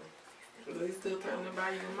 Is he still threatening to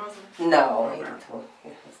buy you a muzzle? No, he has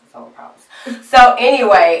his own problems. So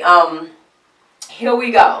anyway, here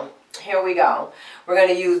we go. Here we go. We're going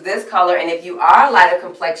to use this color, and if you are a lighter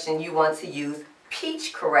complexion, you want to use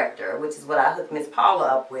peach corrector, which is what I hooked Miss Paula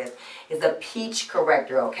up with. It's a peach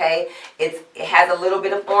corrector, okay? It has a little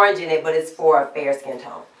bit of orange in it, but it's for a fair skin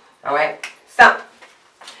tone. All right? So,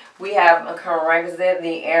 we have corrected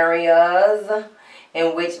the areas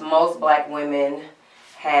in which most black women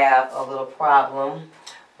have a little problem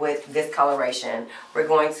with discoloration. We're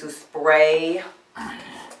going to spray.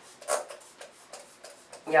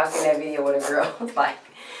 Y'all seen that video with a girl, like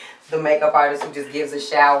the makeup artist who just gives a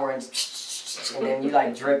shower and then you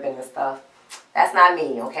like dripping and stuff. That's not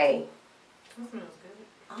me, okay? That smells good.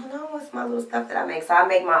 Oh no, it's my little stuff that I make. So I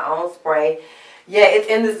make my own spray. Yeah, it's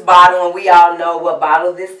in this bottle and we all know what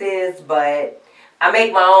bottle this is, but I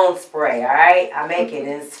make my own spray, alright? I make it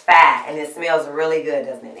and it's fat and it smells really good,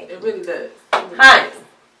 doesn't it, Nikki? It really does. Honey.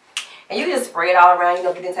 And you just spray it all around, you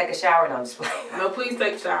know, if you didn't take a shower. No, I'm just playing. No, please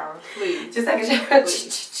take a shower. Please. Just take a shower.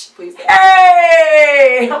 Please.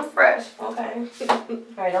 Hey! I'm fresh. Okay.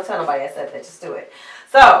 Alright, don't tell nobody I said that. Just do it.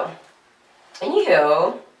 So,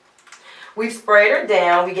 anywho, we've sprayed her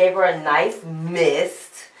down. We gave her a nice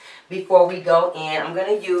mist. Before we go in, I'm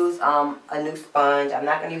going to use a new sponge. I'm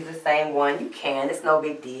not going to use the same one. You can. It's no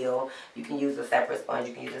big deal. You can use a separate sponge.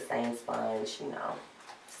 You can use the same sponge, you know.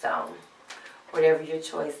 So, whatever your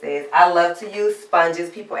choice is. I love to use sponges.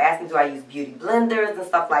 People ask me, do I use beauty blenders and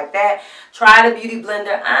stuff like that? Try the beauty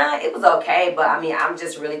blender. It was okay, but I mean, I'm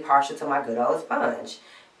just really partial to my good old sponge.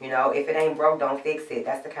 You know, if it ain't broke, don't fix it.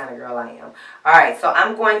 That's the kind of girl I am. Alright, so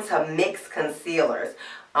I'm going to mix concealers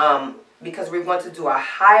because we're going to do a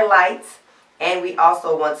highlight and we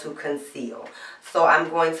also want to conceal. So I'm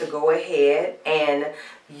going to go ahead and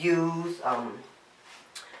use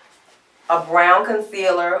a brown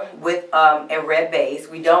concealer with a red base.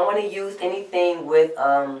 We don't want to use anything with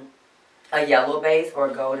a yellow base or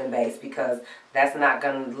a golden base because that's not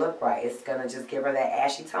going to look right. It's going to just give her that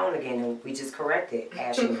ashy tone again, and we just corrected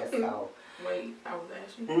ashiness. So. Wait, I was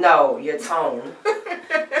ashy? No, your tone.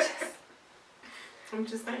 I'm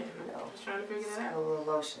just saying. I'm just trying to figure that out. A little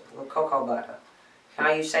lotion, a little cocoa butter. Can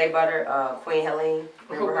I use shea butter? Queen Helene,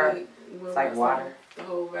 remember her? It's like water. The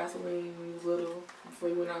whole Vaseline when you was little, before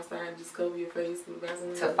you went outside and just cover your face with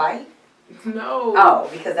Vaseline. To fight? No. Oh,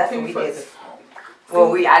 because that's what we did.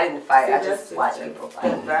 Well, I didn't fight. I just watched people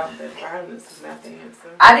fight. That violence is not the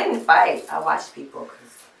answer. I didn't fight. I watched people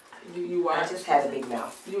because you watched. I just had a big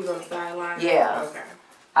mouth. You was on the sideline? Yeah. Okay.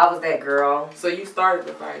 I was that girl. So you started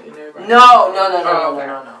the fight and everybody... No.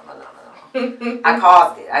 I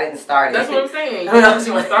caused it. I didn't start it. That's what I'm saying. No,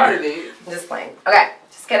 You started it. I'm just playing. Okay.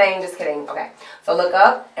 Just kidding. Okay. So look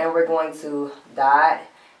up and we're going to dot.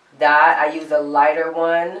 I use a lighter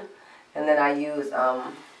one and then I use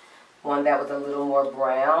one that was a little more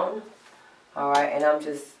brown. Alright, and I'm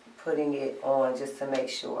just putting it on just to make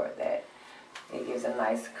sure that it gives a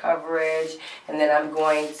nice coverage. And then I'm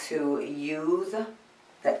going to use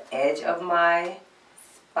the edge of my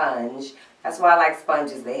sponge. That's why I like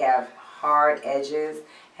sponges. They have hard edges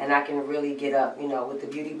and I can really get up, you know, with the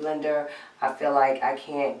beauty blender. I feel like I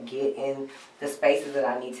can't get in the spaces that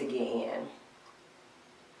I need to get in.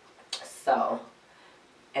 So,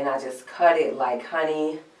 and I just cut it like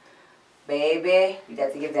honey. Baby, you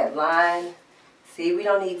got to give that line. See, we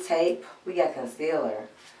don't need tape. We got concealer.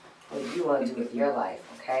 What you want to do with your life,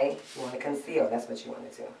 okay? You want to conceal. That's what you want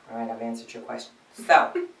to do. All right, I've answered your question. So,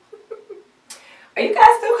 are you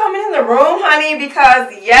guys still coming in the room, honey?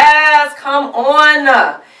 Because, yes, come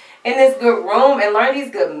on in this good room and learn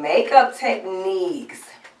these good makeup techniques.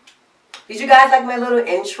 Did you guys like my little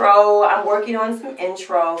intro? I'm working on some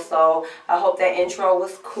intro, so I hope that intro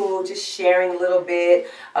was cool. Just sharing a little bit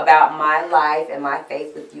about my life and my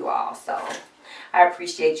faith with you all. So I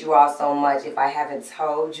appreciate you all so much. If I haven't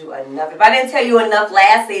told you enough, if I didn't tell you enough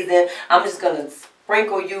last season, I'm just going to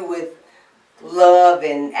sprinkle you with love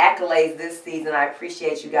and accolades this season. I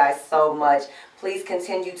appreciate you guys so much. Please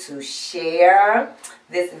continue to share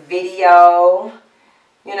this video,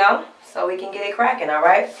 you know, so we can get it cracking, all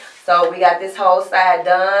right? So we got this whole side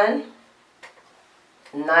done.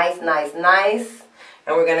 Nice.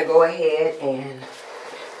 And we're going to go ahead and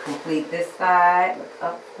complete this side. Look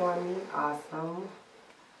up for me. Awesome.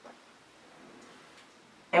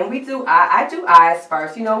 And we do, I do eyes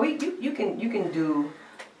first. You know, you can do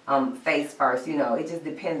face first. You know, it just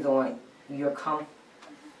depends on your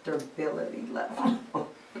comfortability level.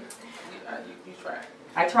 You tried.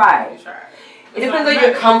 I tried. You tried. It depends on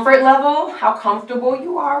your comfort level, how comfortable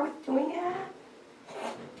you are with doing it.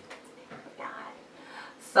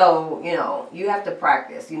 So, you know, you have to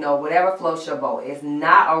practice. You know, whatever floats your boat. It's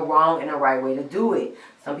not a wrong and a right way to do it.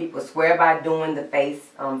 Some people swear by doing the face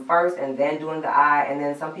first and then doing the eye. And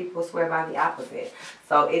then some people swear by the opposite.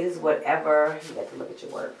 So it is whatever. You have to look at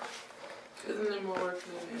your work. Isn't it more work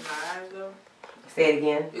in the eyes, though? Say it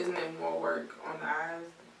again. Isn't it more work on the eyes?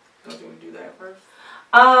 Don't you want to do that first?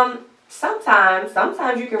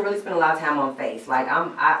 Sometimes you can really spend a lot of time on face. Like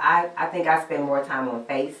I think I spend more time on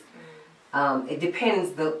face. It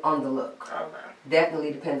depends on the look. Okay.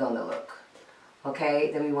 Definitely depends on the look.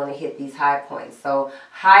 Okay, then we want to hit these high points. So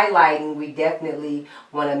highlighting, we definitely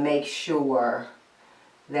want to make sure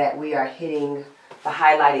that we are hitting the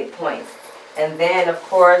highlighted points. And then of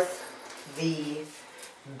course the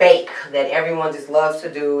bake that everyone just loves to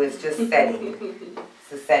do is just setting.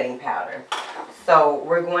 It's a setting powder. So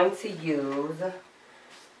we're going to use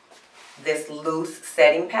this loose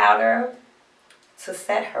setting powder to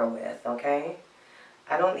set her with, okay?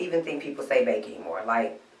 I don't even think people say bake anymore.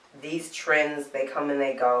 Like, these trends, they come and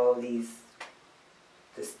they go.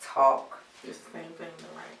 This talk. It's the same thing,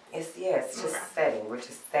 though, right? It's just setting. We're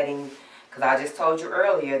just setting, because I just told you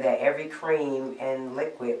earlier that every cream and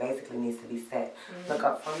liquid basically needs to be set. Look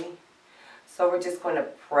up for me. So we're just going to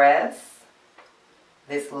press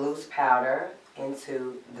this loose powder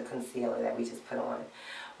into the concealer that we just put on.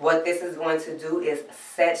 What this is going to do is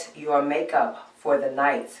set your makeup for the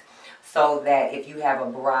night, so that if you have a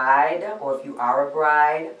bride or if you are a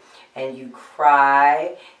bride and you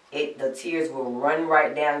cry, the tears will run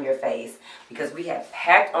right down your face because we have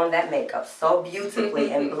packed on that makeup so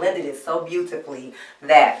beautifully and blended it so beautifully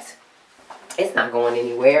that it's not going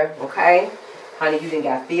anywhere, okay? Honey, you done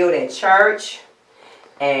got filled at church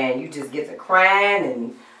and you just get to crying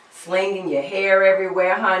and slinging your hair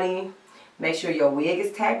everywhere, honey. Make sure your wig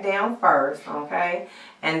is tacked down first, okay?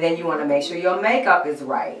 And then you want to make sure your makeup is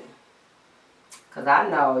right. Because I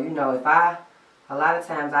know, you know, a lot of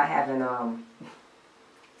times I haven't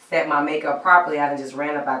set my makeup properly. I done just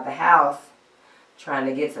ran up out the house trying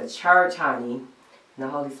to get to church, honey. And the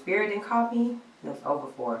Holy Spirit didn't call me. And it's over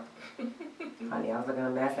for. Honey, I was looking a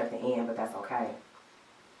mess at the end, but that's okay.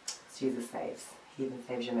 Jesus saves. He even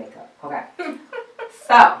saves your makeup. Okay.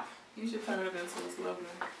 So. You should turn it into a slogan.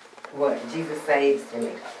 What? Jesus saves your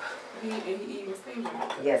makeup. He even saves your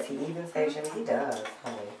makeup. Yes, he even saves your makeup. He does,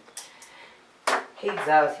 honey. He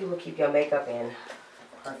does. He will keep your makeup in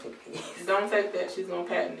perfect peace. Don't take that. She's going to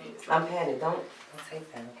patent it. So. I'm patented. Don't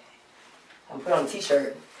take that, okay. I'm going to put on a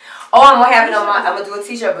t-shirt. Oh, I'm going to have it on my, I'm going to do a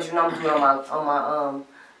t-shirt, but you know I'm going to do it on my,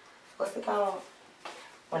 what's it called?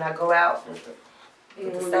 When I go out with the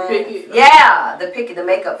picket. Yeah, the picket, the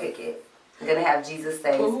makeup picket. I'm going to have Jesus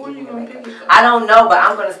saves who are you your gonna makeup. picket? I don't know, but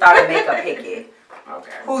I'm going to start a makeup picket.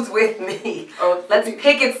 Okay. Who's with me? Oh, let's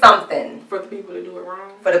pick it something. For the people that do it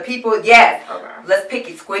wrong? For the people, yes. Okay. Let's pick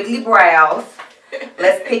it squiggly brows.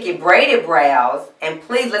 Let's pick it braided brows. And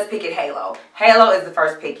please, let's pick it halo. Halo is the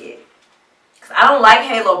first pick it. Because I don't like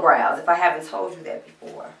halo brows, if I haven't told you that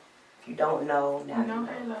before. If you don't know, now no you know.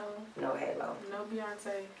 halo. No halo. No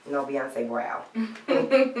Beyonce. No Beyonce brow.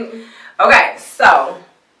 Okay, so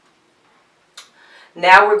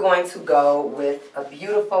now we're going to go with a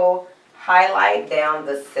beautiful highlight down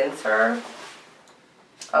the center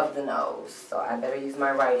of the nose. So I better use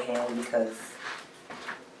my right hand because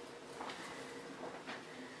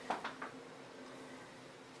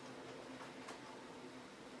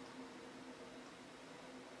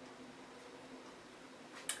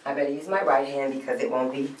it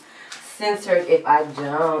won't be centered if I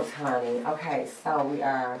don't, honey. Okay, so we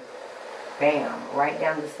are, bam, right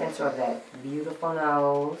down the center of that beautiful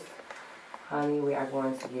nose. Honey, we are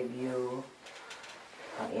going to give you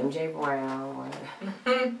an MJ Brown,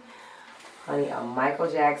 honey, a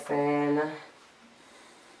Michael Jackson.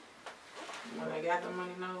 When I got the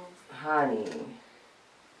money nose. Honey,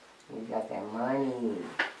 we got that money.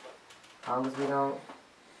 As long as we don't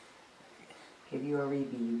give you a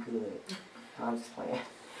Rebe, you good. No, I'm just playing.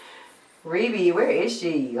 Rebe, where is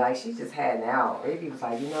she? Like, she just had out. Rebe was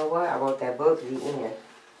like, you know what? I wrote that book, we in.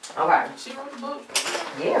 Okay. She wrote the book?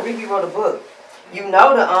 Yeah, Rebe wrote a book. You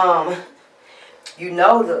know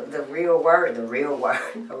the real word, the real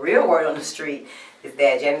word on the street is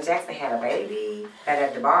that Janet Jackson had a baby,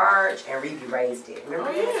 had a DeBarge, and Rebe raised it.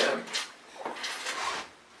 Remember that?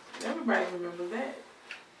 Everybody remembers that.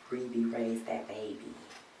 Rebe raised that baby.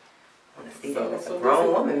 I want to see so, that. That's so a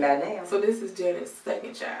grown woman by now. So this is Janet's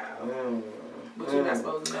second child. But you're not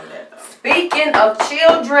supposed to know that, though. Speaking of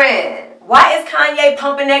children, why is Kanye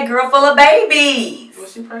pumping that girl full of babies?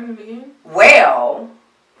 Was she pregnant again? Well,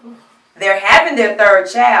 they're having their third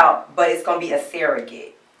child, but it's going to be a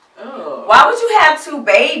surrogate. Oh. Why would you have 2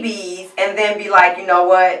 babies and then be like, you know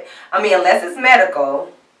what? I mean, unless it's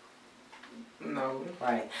medical. No.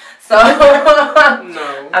 Right. So,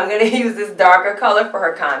 no. I'm going to use this darker color for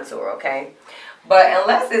her contour, okay? But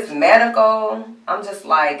unless it's medical, I'm just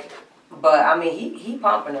like, but I mean, he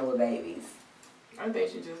pumping her with babies. I think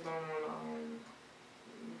she just don't want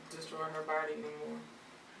to destroy her body anymore.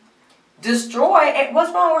 Destroy?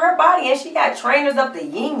 What's wrong with her body? And she got trainers up the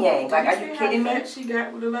yin yang. Like, are you kidding me? She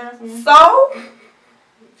got with the last one. So,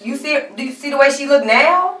 do you see the way she look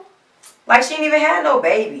now? Like she ain't even had no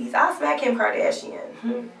babies. I'll smack Kim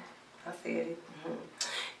Kardashian. I said it.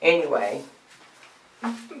 Anyway.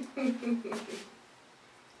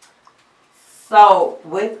 So,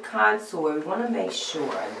 with contour, we want to make sure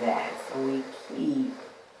that we keep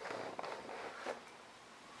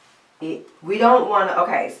it. We don't want to,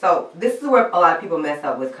 okay, so this is where a lot of people mess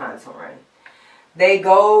up with contouring. They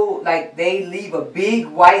go, like, they leave a big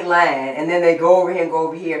white line, and then they go over here and go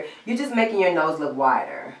over here. You're just making your nose look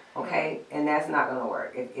wider, okay? And that's not going to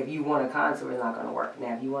work. If you want to contour, it's not going to work.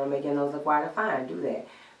 Now, if you want to make your nose look wider, fine, do that.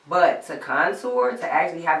 But to contour, to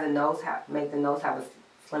actually have the nose, make the nose have a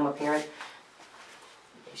slim appearance,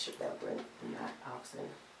 not often,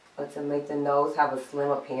 but to make the nose have a slim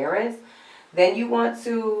appearance, then you want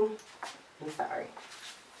to,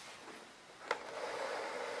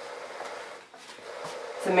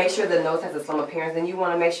 to make sure the nose has a slim appearance, then you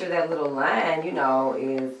want to make sure that little line, you know,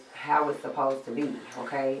 is how it's supposed to be,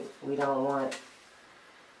 okay? We don't want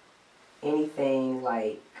anything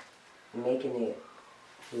like making it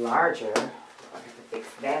larger. I have to fix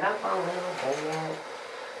that up on little.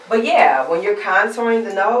 But yeah, when you're contouring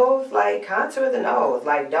the nose, like contour the nose.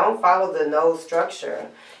 Like don't follow the nose structure.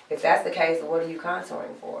 If that's the case, what are you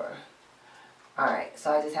contouring for? Alright,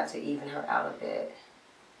 so I just have to even her out a bit.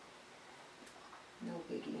 No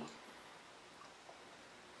biggie.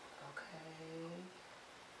 Okay.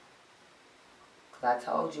 Because I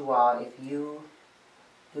told you all, if you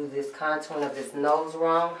do this contouring of this nose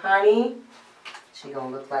wrong, honey, she gonna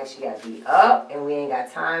look like she got beat up, and we ain't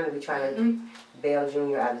got time to be trying to bail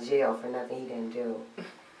Junior out of jail for nothing he didn't do.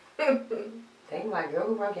 They like, girl,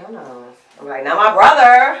 who broke your nose? I'm like, not my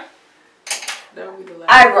brother. That would be the last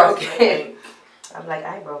I broke person, it. I'm like,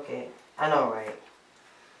 I broke it. I know, right?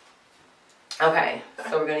 Okay,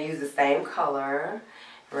 so we're gonna use the same color.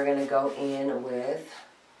 We're gonna go in with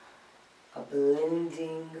a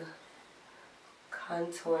blending,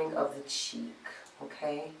 contouring of the cheek.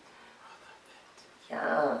 Okay.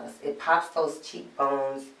 Yes, it pops those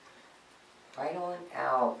cheekbones right on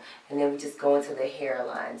out. And then we just go into the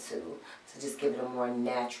hairline too, to just give it a more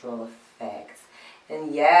natural effect.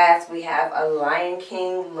 And yes, we have a Lion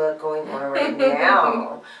King look going on right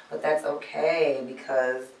now. But that's okay,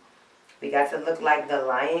 because we got to look like the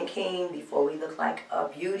Lion King before we look like a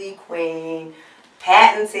beauty queen.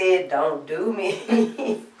 Patented, don't do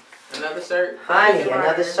me. Another shirt. Honey,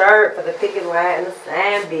 another shirt for the picket line and the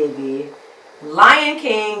sand, baby. Lion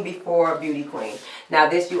King before beauty queen. Now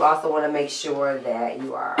this, you also want to make sure that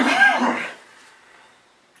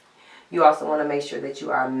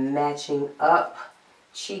you are matching up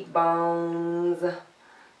cheekbones.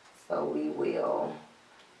 So we will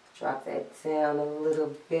drop that down a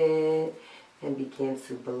little bit and begin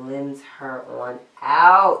to blend her on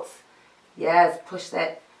out. Yes, push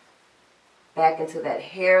that back into that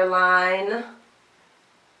hairline.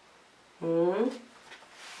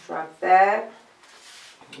 Drop that.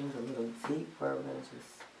 Move a little deeper. We're gonna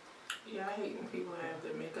just. Yeah, I hate when people have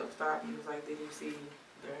their makeup stop and it's like they can see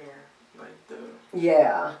their hair, like the.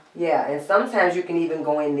 Yeah, yeah, and sometimes you can even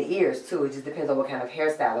go in the ears too. It just depends on what kind of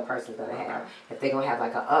hairstyle the person's gonna have. If they're gonna have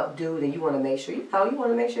like an updo, then you want to make sure you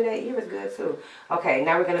want to make sure that ear is good too. Okay,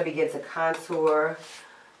 now we're gonna begin to contour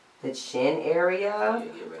the chin area. Yeah,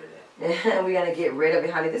 get rid of that. We're gonna get rid of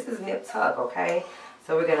it, honey. This is nip tuck, okay?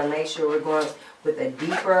 So we're gonna make sure we're going with a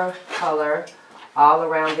deeper color all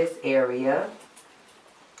around this area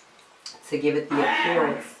to give it the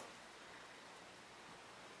appearance.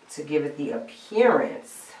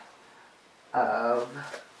 Of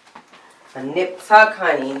a nip tuck,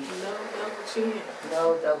 honey. No double chin.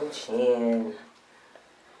 No double chin.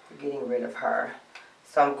 We're getting rid of her.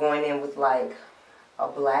 So I'm going in with like a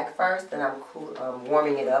black first, and I'm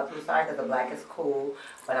warming it up. I'm sorry, because the black is cool,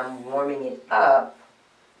 but I'm warming it up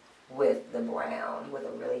with the brown, with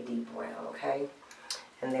a really deep brown, okay?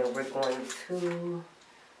 And then we're going to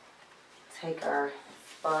take our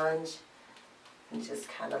sponge and just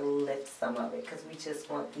kind of lift some of it, because we just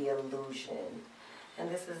want the illusion. And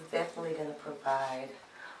this is definitely going to provide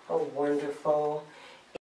a wonderful...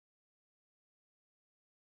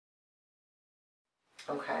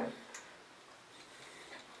 Okay.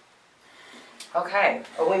 Okay,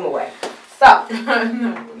 a weem away. So,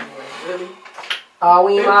 No, really? a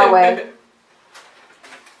weem my way.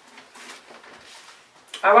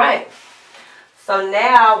 All right. So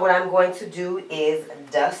now what I'm going to do is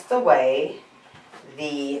dust away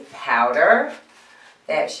the powder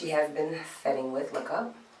that she has been setting with. Look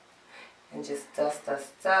up. And just dust,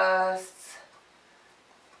 dust, dust.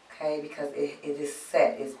 Okay, because it is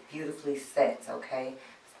set. It's beautifully set, okay?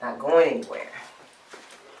 It's not going anywhere.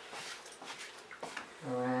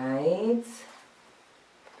 Alright.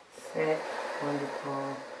 Set.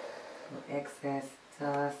 Wonderful. No excess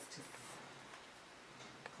dust. Just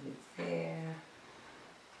put it there.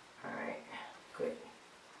 Alright. Good.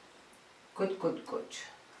 Good, good, good.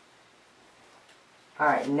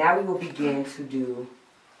 Alright, now we will begin to do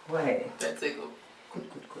what? That tickle. Good,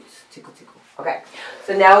 good, good. Tickle, tickle. Okay.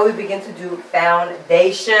 So now we begin to do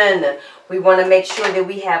foundation. We want to make sure that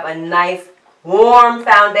we have a nice warm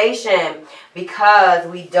foundation, because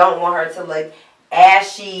we don't want her to look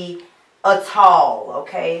ashy at all,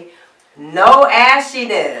 okay? No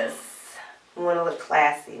ashiness. We want to look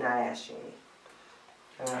classy, not ashy.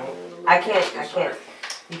 Alright. I can't.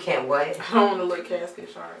 You can't what? I don't want to look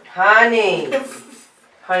casket sharp. Honey.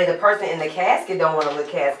 Honey, the person in the casket don't want to look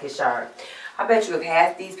casket sharp. I bet you if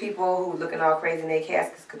half these people who looking all crazy in their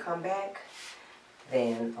caskets could come back,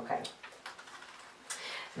 then, okay.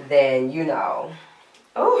 Then, you know.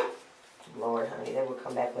 Oh, Lord, honey, they will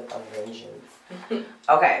come back with a vengeance.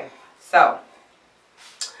 Okay, so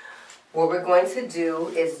What we're going to do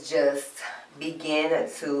is just begin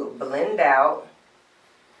to blend out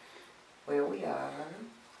where we are.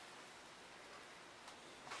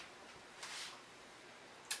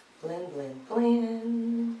 Blend, blend,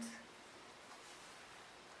 blend.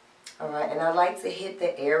 Alright, and I like to hit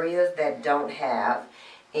the areas that don't have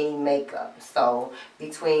any makeup. So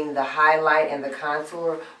between the highlight and the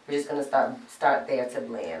contour, we're just going to start there to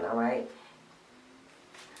blend, alright?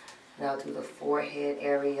 Now do the forehead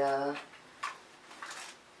area,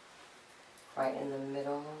 right in the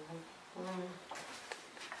middle.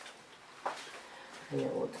 And then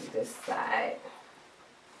we'll do this side.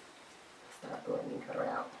 Start blending her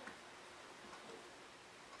out.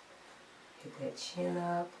 Get that chin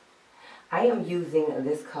up. I am using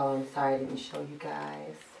this color. I'm sorry I didn't show you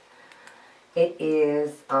guys. It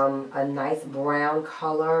is a nice brown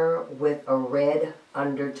color with a red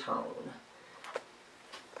undertone.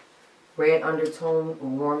 Red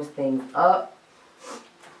undertone warms things up.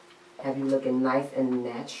 Have you looking nice and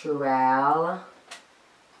natural.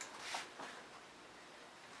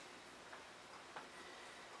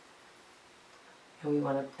 And we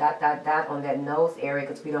want to dot on that nose area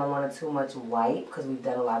because we don't want too much white because we've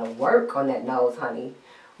done a lot of work on that nose, honey.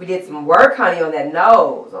 We did some work, honey, on that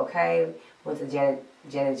nose, okay? Went to Janet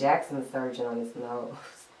Jackson's surgeon on his nose.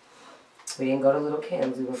 We didn't go to Little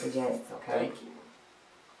Kim's, we went to Janet's, okay? Thank you.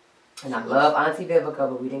 And I love Auntie Vivica,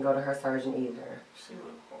 but we didn't go to her surgeon either. She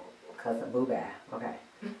looked horrible. Because of boo-bah, okay?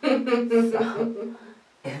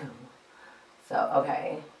 So,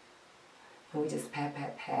 okay. And we just pat,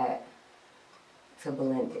 pat, pat to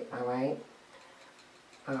blend it, alright?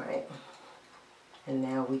 Alright. And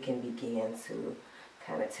now we can begin to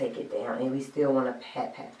kind of take it down. And we still want to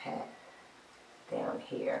pat, pat, pat down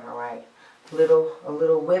here, alright? A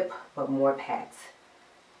little whip, but more pats.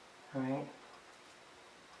 Alright?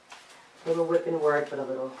 A little whipping work, but a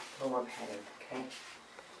little more patting, okay?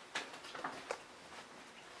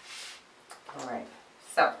 Alright,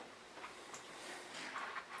 so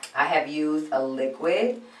I have used a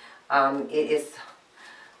liquid. It is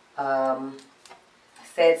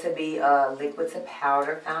said to be a liquid to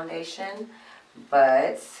powder foundation,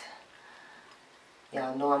 but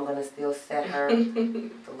y'all know I'm going to still set her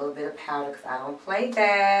with a little bit of powder because I don't play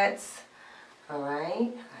that.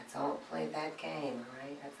 Alright, I don't play that game,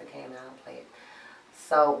 alright? That's a game and I don't play it.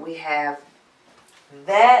 So we have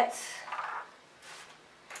that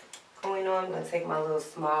going on. I'm going to take my little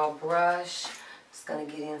small brush. Just going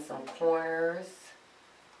to get in some corners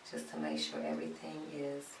just to make sure everything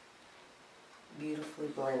is beautifully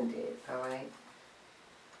blended, alright?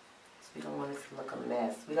 So we don't want it to look a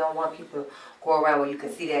mess. We don't want people to go around where you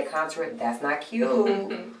can see that contour. That's not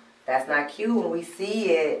cute. That's not cute when we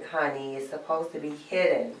see it, honey. It's supposed to be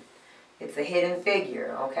hidden. It's a hidden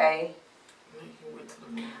figure, okay? You went to the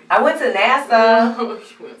movies. I went to NASA.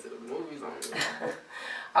 You went to the movies on it.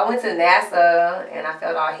 I went to NASA and I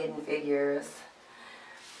felt all hidden figures.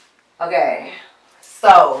 Okay,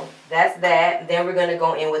 so that's that. Then we're going to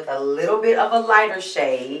go in with a little bit of a lighter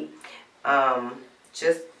shade.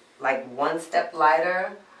 Just like one step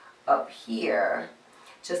lighter up here.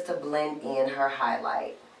 Just to blend in her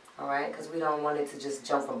highlight. Alright, because we don't want it to just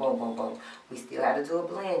jump from boom, boom, boom. We still have to do a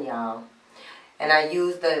blend, y'all. And I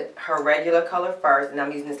used her regular color first. And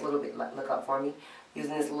I'm using this little bit, look up for me.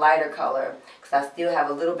 Using this lighter color. Because I still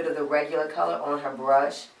have a little bit of the regular color on her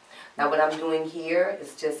brush. Now what I'm doing here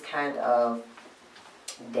is just kind of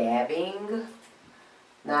dabbing.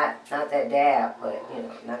 Not that dab, but you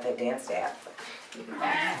know, not that dance dab.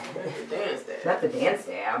 Not the dance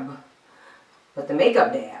dab. But the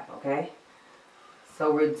makeup dab, okay?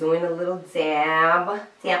 So we're doing a little dab.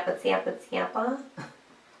 Tampa, tampa, tampa.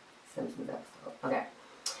 Simpsons episode. Okay.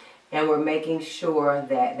 And we're making sure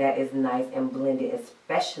that that is nice and blended,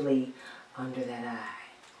 especially under that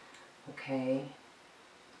eye. Okay?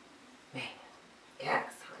 Man.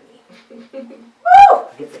 Yes, honey. Woo!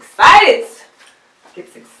 Gets excited.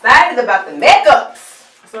 Gets excited about the makeups.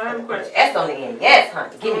 So I have a question. S on the end. Yes,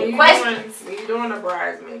 honey. Give me a question. When you're doing a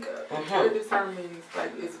bride's makeup, what determines,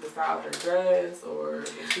 like, is it the style of her dress, or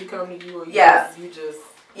if she come to you, or you just...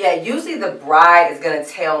 Yeah, usually the bride is going to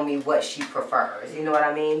tell me what she prefers. You know what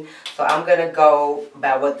I mean? So I'm going to go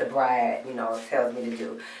by what the bride, you know, tells me to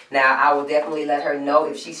do. Now, I will definitely let her know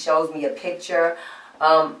if she shows me a picture.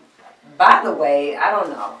 By the way, I don't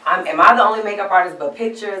know. Am I the only makeup artist, but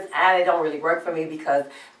pictures, they don't really work for me because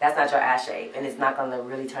that's not your eye shape. And it's not going to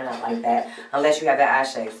really turn out like that unless you have that eye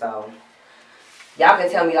shape. So y'all can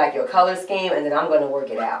tell me like your color scheme and then I'm going to work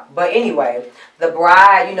it out. But anyway, the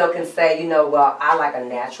bride, you know, can say, you know, well, I like a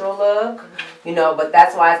natural look, you know, but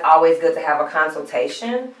that's why it's always good to have a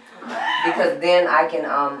consultation. because then I can,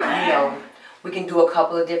 you know, we can do a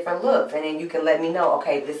couple of different looks, and then you can let me know,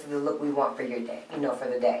 okay, this is the look we want for your day, you know, for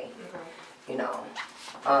the day, you know.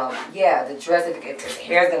 Yeah, the dress, if the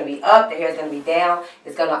hair's going to be up, the hair's going to be down,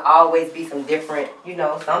 it's going to always be some different, you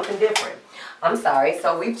know, something different. I'm sorry,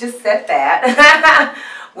 so we've just set that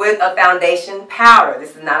with a foundation powder.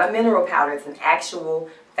 This is not a mineral powder, it's an actual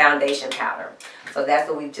foundation powder. So that's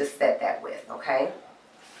what we've just set that with, okay?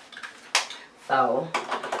 So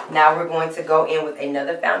now we're going to go in with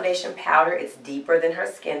another foundation powder. It's deeper than her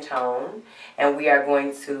skin tone, and we are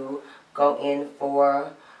going to go in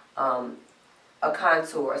for a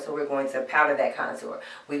contour. So we're going to powder that contour.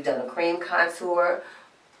 We've done a cream contour,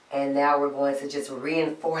 and now we're going to just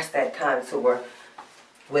reinforce that contour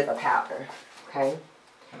with a powder, okay?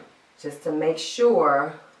 Just to make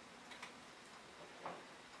sure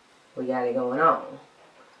we got it going on,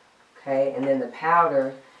 okay? And then the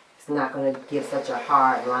powder is not going to give such a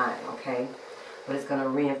hard line, okay? But it's going to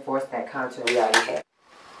reinforce that contour we already had.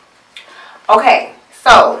 Okay,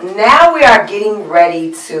 so now we are getting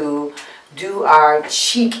ready to do our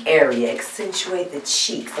cheek area, accentuate the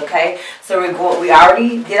cheeks, okay? So we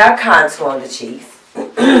already did our contour on the cheeks.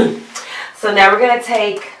 So now we're going to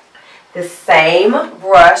take the same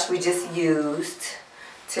brush we just used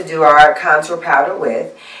to do our contour powder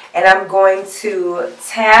with, and I'm going to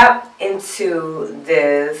tap into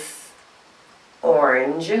this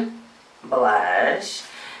orange blush.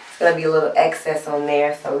 It's going to be a little excess on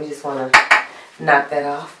there, so we just want to knock that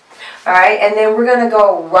off. Alright, and then we're going to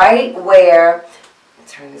go right where,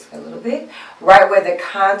 turn this way a little bit, right where the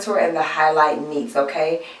contour and the highlight meets,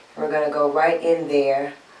 okay? And we're going to go right in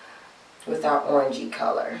there with our orangey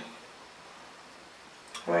color.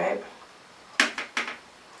 Alright.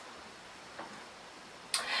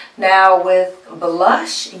 Now with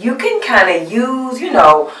blush, you can kind of use, you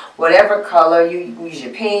know, whatever color. You use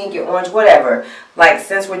your pink, your orange, whatever. Like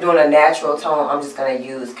since we're doing a natural tone, I'm just going to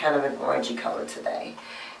use kind of an orangey color today.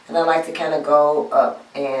 And I like to kind of go up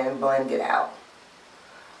and blend it out.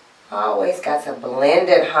 Always got to blend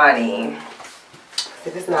it, honey.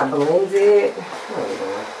 If it's not blended,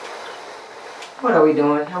 what are we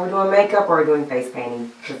doing? Are we doing makeup or are we doing face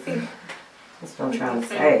painting? That's what I'm trying to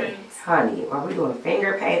say. Honey, are we doing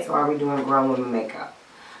finger paints or are we doing grown woman makeup?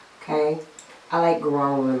 Okay? I like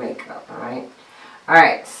grown woman makeup, alright?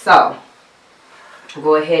 Alright, so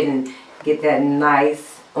go ahead and get that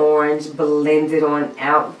nice orange blended on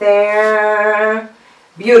out there.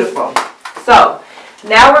 Beautiful. So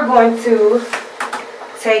now we're going to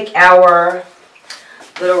take our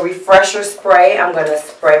little refresher spray. I'm going to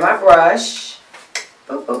spray my brush.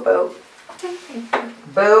 Boop, boop, boop.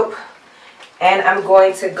 Boop. And I'm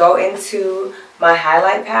going to go into my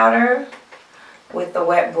highlight powder with the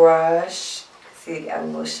wet brush. See, it got a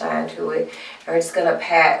little shine to it. And we're just going to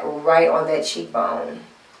pat right on that cheekbone.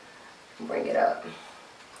 Bring it up.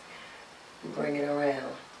 Bring it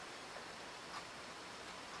around.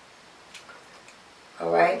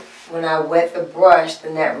 Alright, when I wet the brush,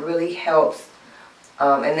 then that really helps.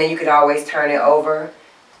 And then you could always turn it over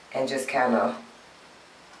and just kind of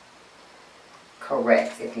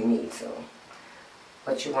correct if you need to.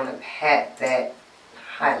 But you want to pat that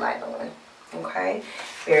highlight on. Okay,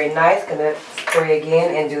 very nice. Gonna spray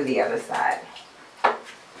again and do the other side.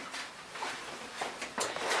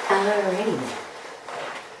 Alrighty.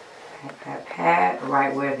 Pat, pat,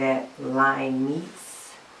 right where that line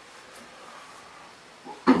meets.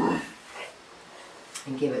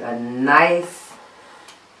 And give it a nice,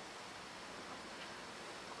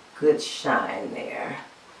 good shine there.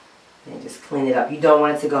 And just clean it up. You don't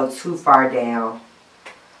want it to go too far down,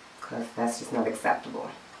 because that's just not acceptable.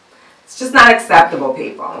 It's just not acceptable,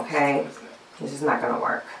 people, okay? It's just not going to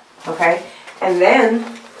work, okay? And then,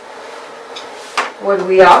 what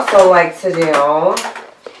we also like to do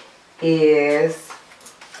is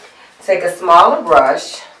take a smaller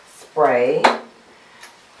brush, spray,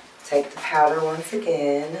 take the powder once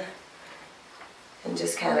again, and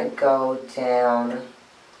just kind of go down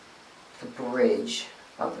the bridge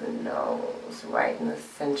of the nose, right in the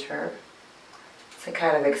center, to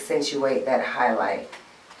kind of accentuate that highlight.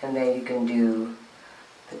 And then you can do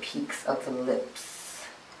the peaks of the lips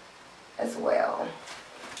as well.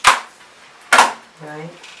 Right?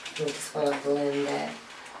 You just want to blend that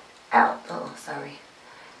out. Oh, sorry.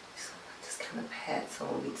 Just kind of pat, so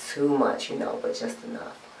it won't be too much, you know, but just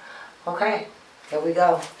enough. Okay, there we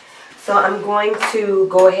go. So I'm going to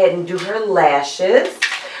go ahead and do her lashes.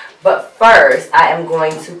 But first, I am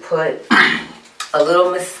going to put a little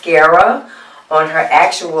mascara on her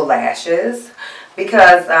actual lashes.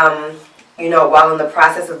 Because, you know, while in the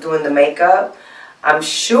process of doing the makeup, I'm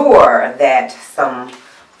sure that some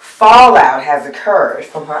fallout has occurred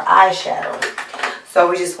from her eyeshadow. So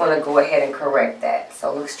we just want to go ahead and correct that.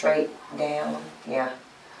 So look straight down. Yeah.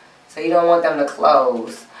 So you don't want them to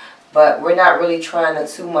close. But we're not really trying to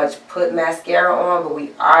too much put mascara on, but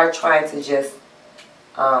we are trying to just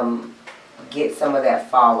get some of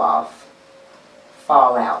that fallout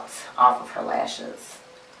off of her lashes.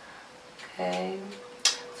 Okay.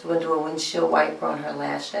 So we'll do a windshield wiper on her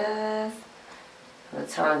lashes. I'm going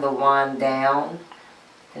to turn the wand down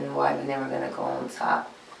and wipe, and then we're going to go on top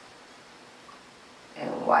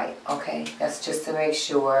and wipe. Okay, that's just to make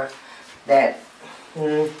sure that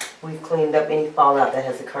we've cleaned up any fallout that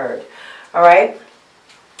has occurred. Alright,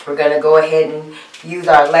 we're going to go ahead and use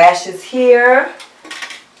our lashes here.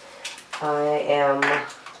 I am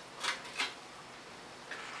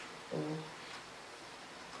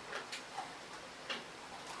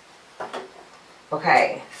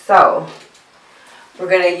okay, so we're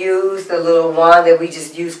going to use the little wand that we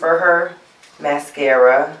just used for her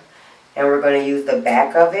mascara, and we're going to use the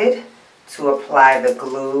back of it to apply the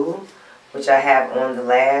glue, which I have on the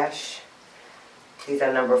lash. These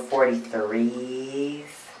are number 43s.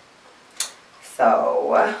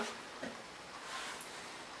 So,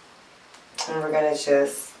 and we're going to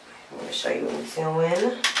just, I'm going to show you what I'm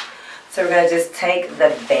doing. So we're going to just take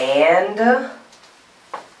the band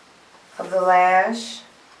of the lash,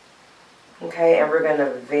 okay, and we're going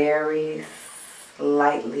to very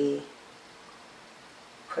slightly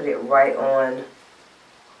put it right on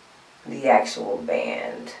the actual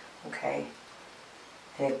band, okay.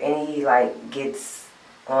 And if any like gets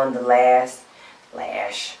on the lash,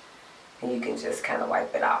 and you can just kind of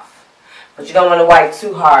wipe it off. But you don't want to wipe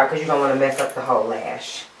too hard because you don't want to mess up the whole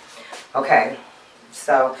lash. Okay,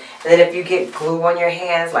 so, and then if you get glue on your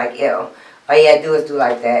hands, like ew, all you gotta do is do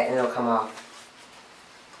like that and it'll come off.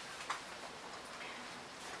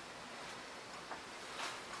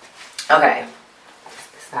 Okay,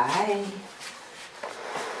 side.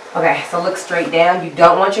 Okay, so look straight down. You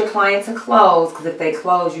don't want your client to close, because if they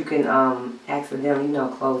close, you can accidentally,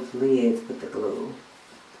 close the lids with the glue.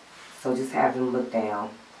 So just have them look down.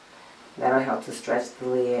 That'll help to stretch the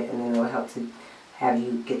lid, and then it'll help to have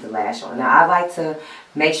you get the lash on. Now, I like to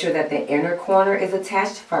make sure that the inner corner is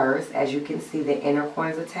attached first. As you can see, the inner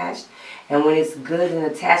corner is attached. And when it's good and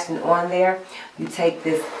attached and on there, you take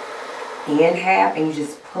this end half and you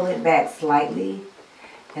just pull it back slightly.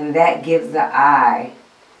 And that gives the eye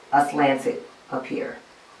a slanted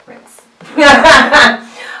appearance.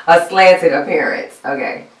 A slanted appearance.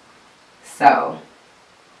 Okay. So,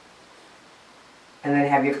 and then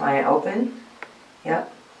have your client open.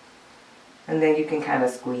 Yep. And then you can kind of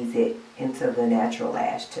squeeze it into the natural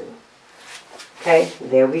lash too. Okay,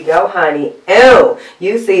 there we go, honey. Oh,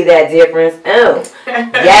 you see that difference? Oh,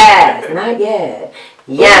 yes, not yet.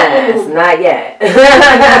 Yes, not yet.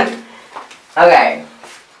 Okay.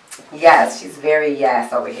 Yes, she's very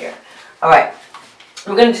yes over here. All right,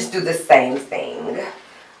 we're going to just do the same thing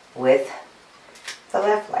with the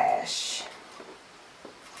left lash.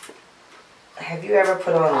 Have you ever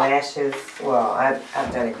put on lashes? Well,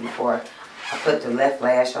 I've done it before. I put the left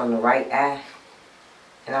lash on the right eye,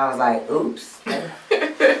 and I was like, oops.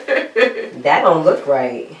 That don't look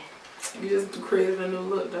right. You just created a new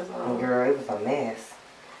look, that's all. Girl, it was a mess.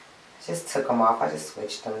 Just took them off. I just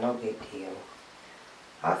switched them, no big deal.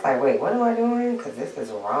 I was like, wait, what am I doing? Because this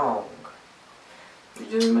is wrong. You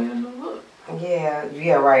just made a new look.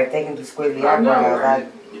 Yeah, right. If they can do squiggly eyebrows,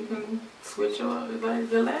 right? You can switch your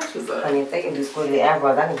the lashes up. Honey, if they can do squiggly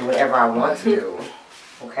eyebrows, I can do whatever I want to do.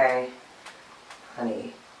 Okay?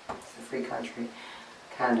 Honey, it's a free country.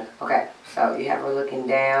 Kinda. Okay, so you have her looking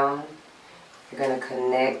down. You're going to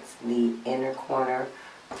connect the inner corner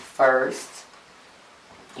first.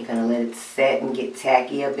 You're going to let it set and get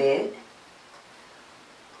tacky a bit.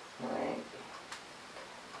 Alright.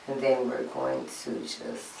 And then we're going to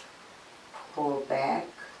just pull back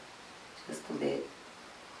just a bit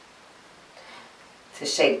to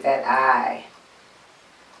shape that eye.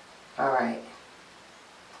 Alright.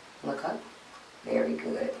 Look up. Very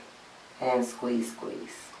good. And squeeze,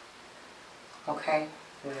 squeeze. Okay.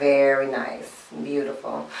 Very nice.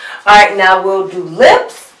 Beautiful. Alright, now we'll do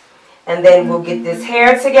lips. And then we'll get this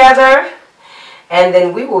hair together. And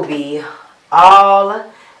then we will be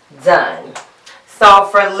all done. So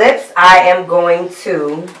for lips, I am going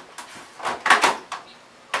to...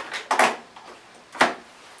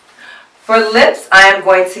 For lips, I am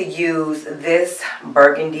going to use this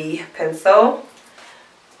burgundy pencil.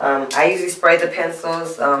 I usually spray the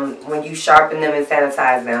pencils when you sharpen them and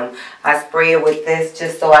sanitize them. I spray it with this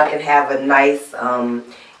just so I can have a nice,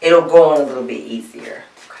 it'll go on a little bit easier.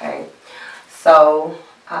 Okay, so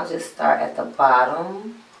I'll just start at the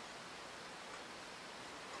bottom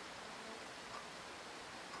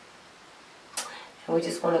And we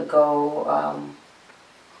just want to go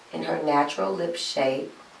in her natural lip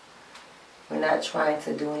shape. We're not trying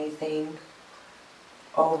to do anything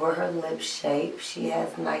over her lip shape. She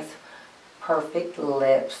has nice, perfect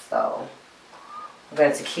lips, so we're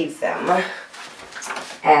going to keep them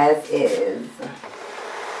as is.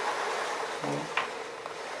 Okay.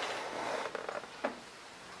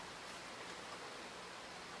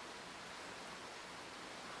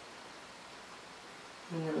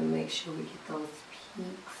 I'm going to make sure we get those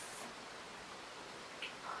peaks.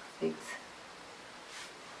 Perfect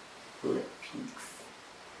lip peaks.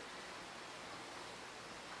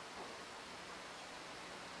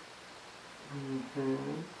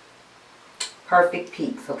 Perfect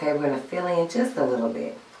peaks, okay? We're going to fill in just a little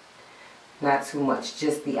bit. Not too much,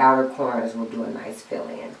 just the outer corners will do a nice fill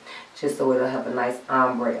in. Just so it'll have a nice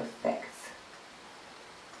ombre effect.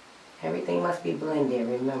 Everything must be blended,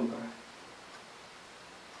 remember.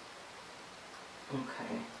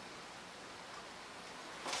 Okay.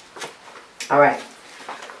 Alright,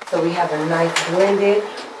 so we have a nice blended.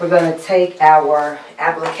 We're going to take our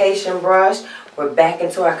application brush. We're back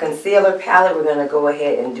into our concealer palette. We're going to go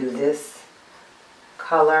ahead and do this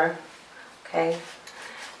color. Okay. And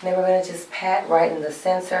then we're going to just pat right in the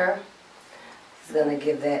center. It's going to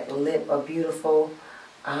give that lip a beautiful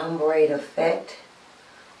ombre effect.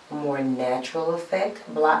 A more natural effect.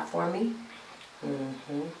 Blot for me.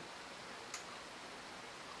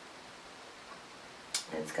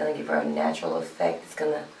 It's going to give her a natural effect. It's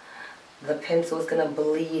going to, the pencil is going to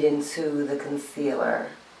bleed into the concealer.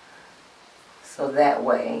 So that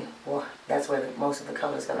way, well, that's where most of the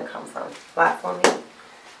color is going to come from. Blot for me.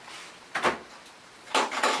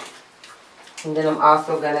 And then I'm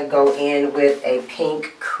also going to go in with a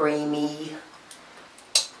pink creamy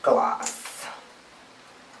gloss.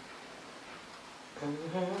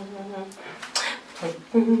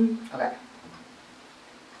 Okay.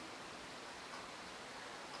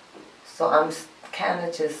 So I'm kind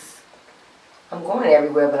of just, I'm going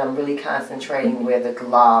everywhere, but I'm really concentrating where the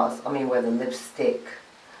gloss, where the lipstick,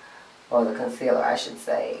 or the concealer, I should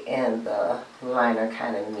say, and the liner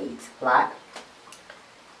kind of meet. Blot.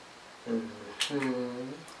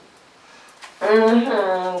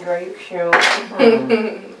 Girl, you cute.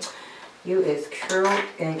 You is cute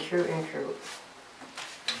and cute and cute.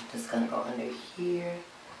 I'm just gonna go under here,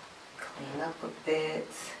 clean up a bit,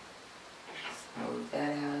 smooth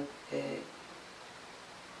that out a bit.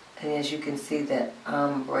 And as you can see, that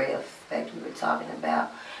ombre effect we were talking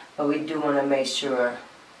about, but we do want to make sure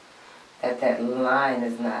that that line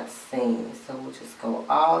is not seen. So we'll just go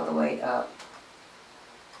all the way up.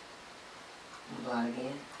 Blot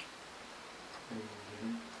again.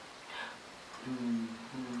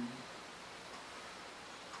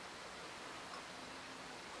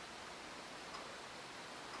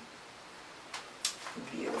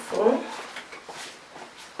 Beautiful.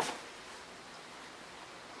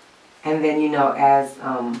 And then, you know, as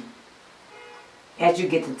you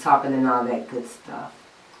get to talking and all that good stuff,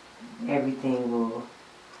 everything will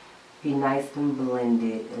be nice and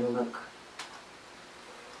blended and look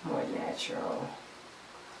more natural.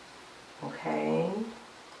 Okay.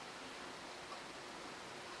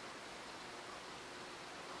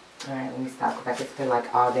 Alright, let me stop because I could spend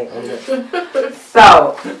like all day on this.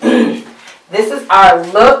 So, this is our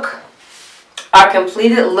look, our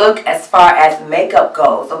completed look as far as makeup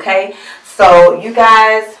goes, okay? So, you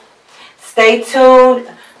guys, stay tuned.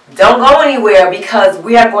 Don't go anywhere because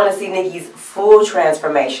we are going to see Nikki's full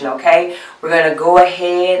transformation, okay? We're going to go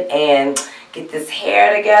ahead and get this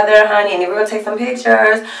hair together, honey, and then we're going to take some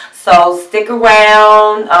pictures. So stick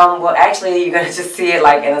around. Well, actually, you're going to just see it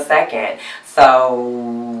like in a second.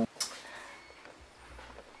 So,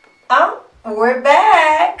 we're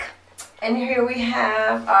back. And here we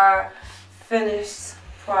have our finished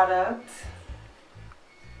product.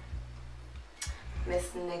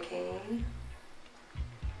 Miss Nikki.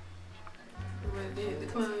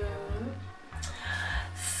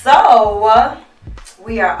 So,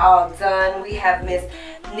 we are all done. We have Miss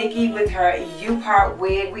Nikki with her U-part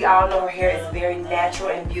wig. We all know her hair is very natural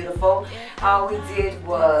and beautiful. All we did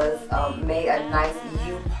was made a nice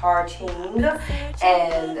U-parting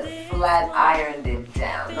and flat ironed it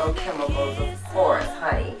down. No chemicals, of course,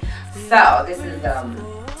 honey. So, this is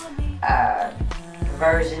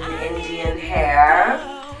version Indian hair.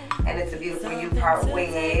 And it's a beautiful U-part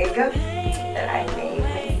wig that I made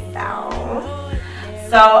myself.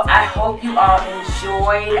 So I hope you all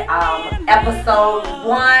enjoyed episode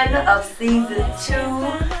 1 of season 2.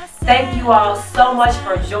 Thank you all so much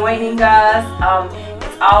for joining us.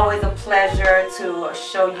 It's always a pleasure to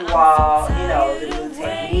show you all, you know, the new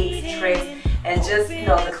techniques, tricks, and just, you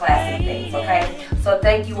know, the classic things, okay? So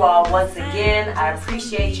thank you all once again. I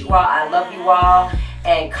appreciate you all. I love you all.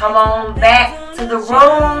 And come on back to the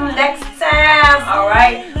room next time, all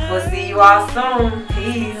right? We'll see you all soon.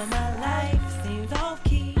 Peace.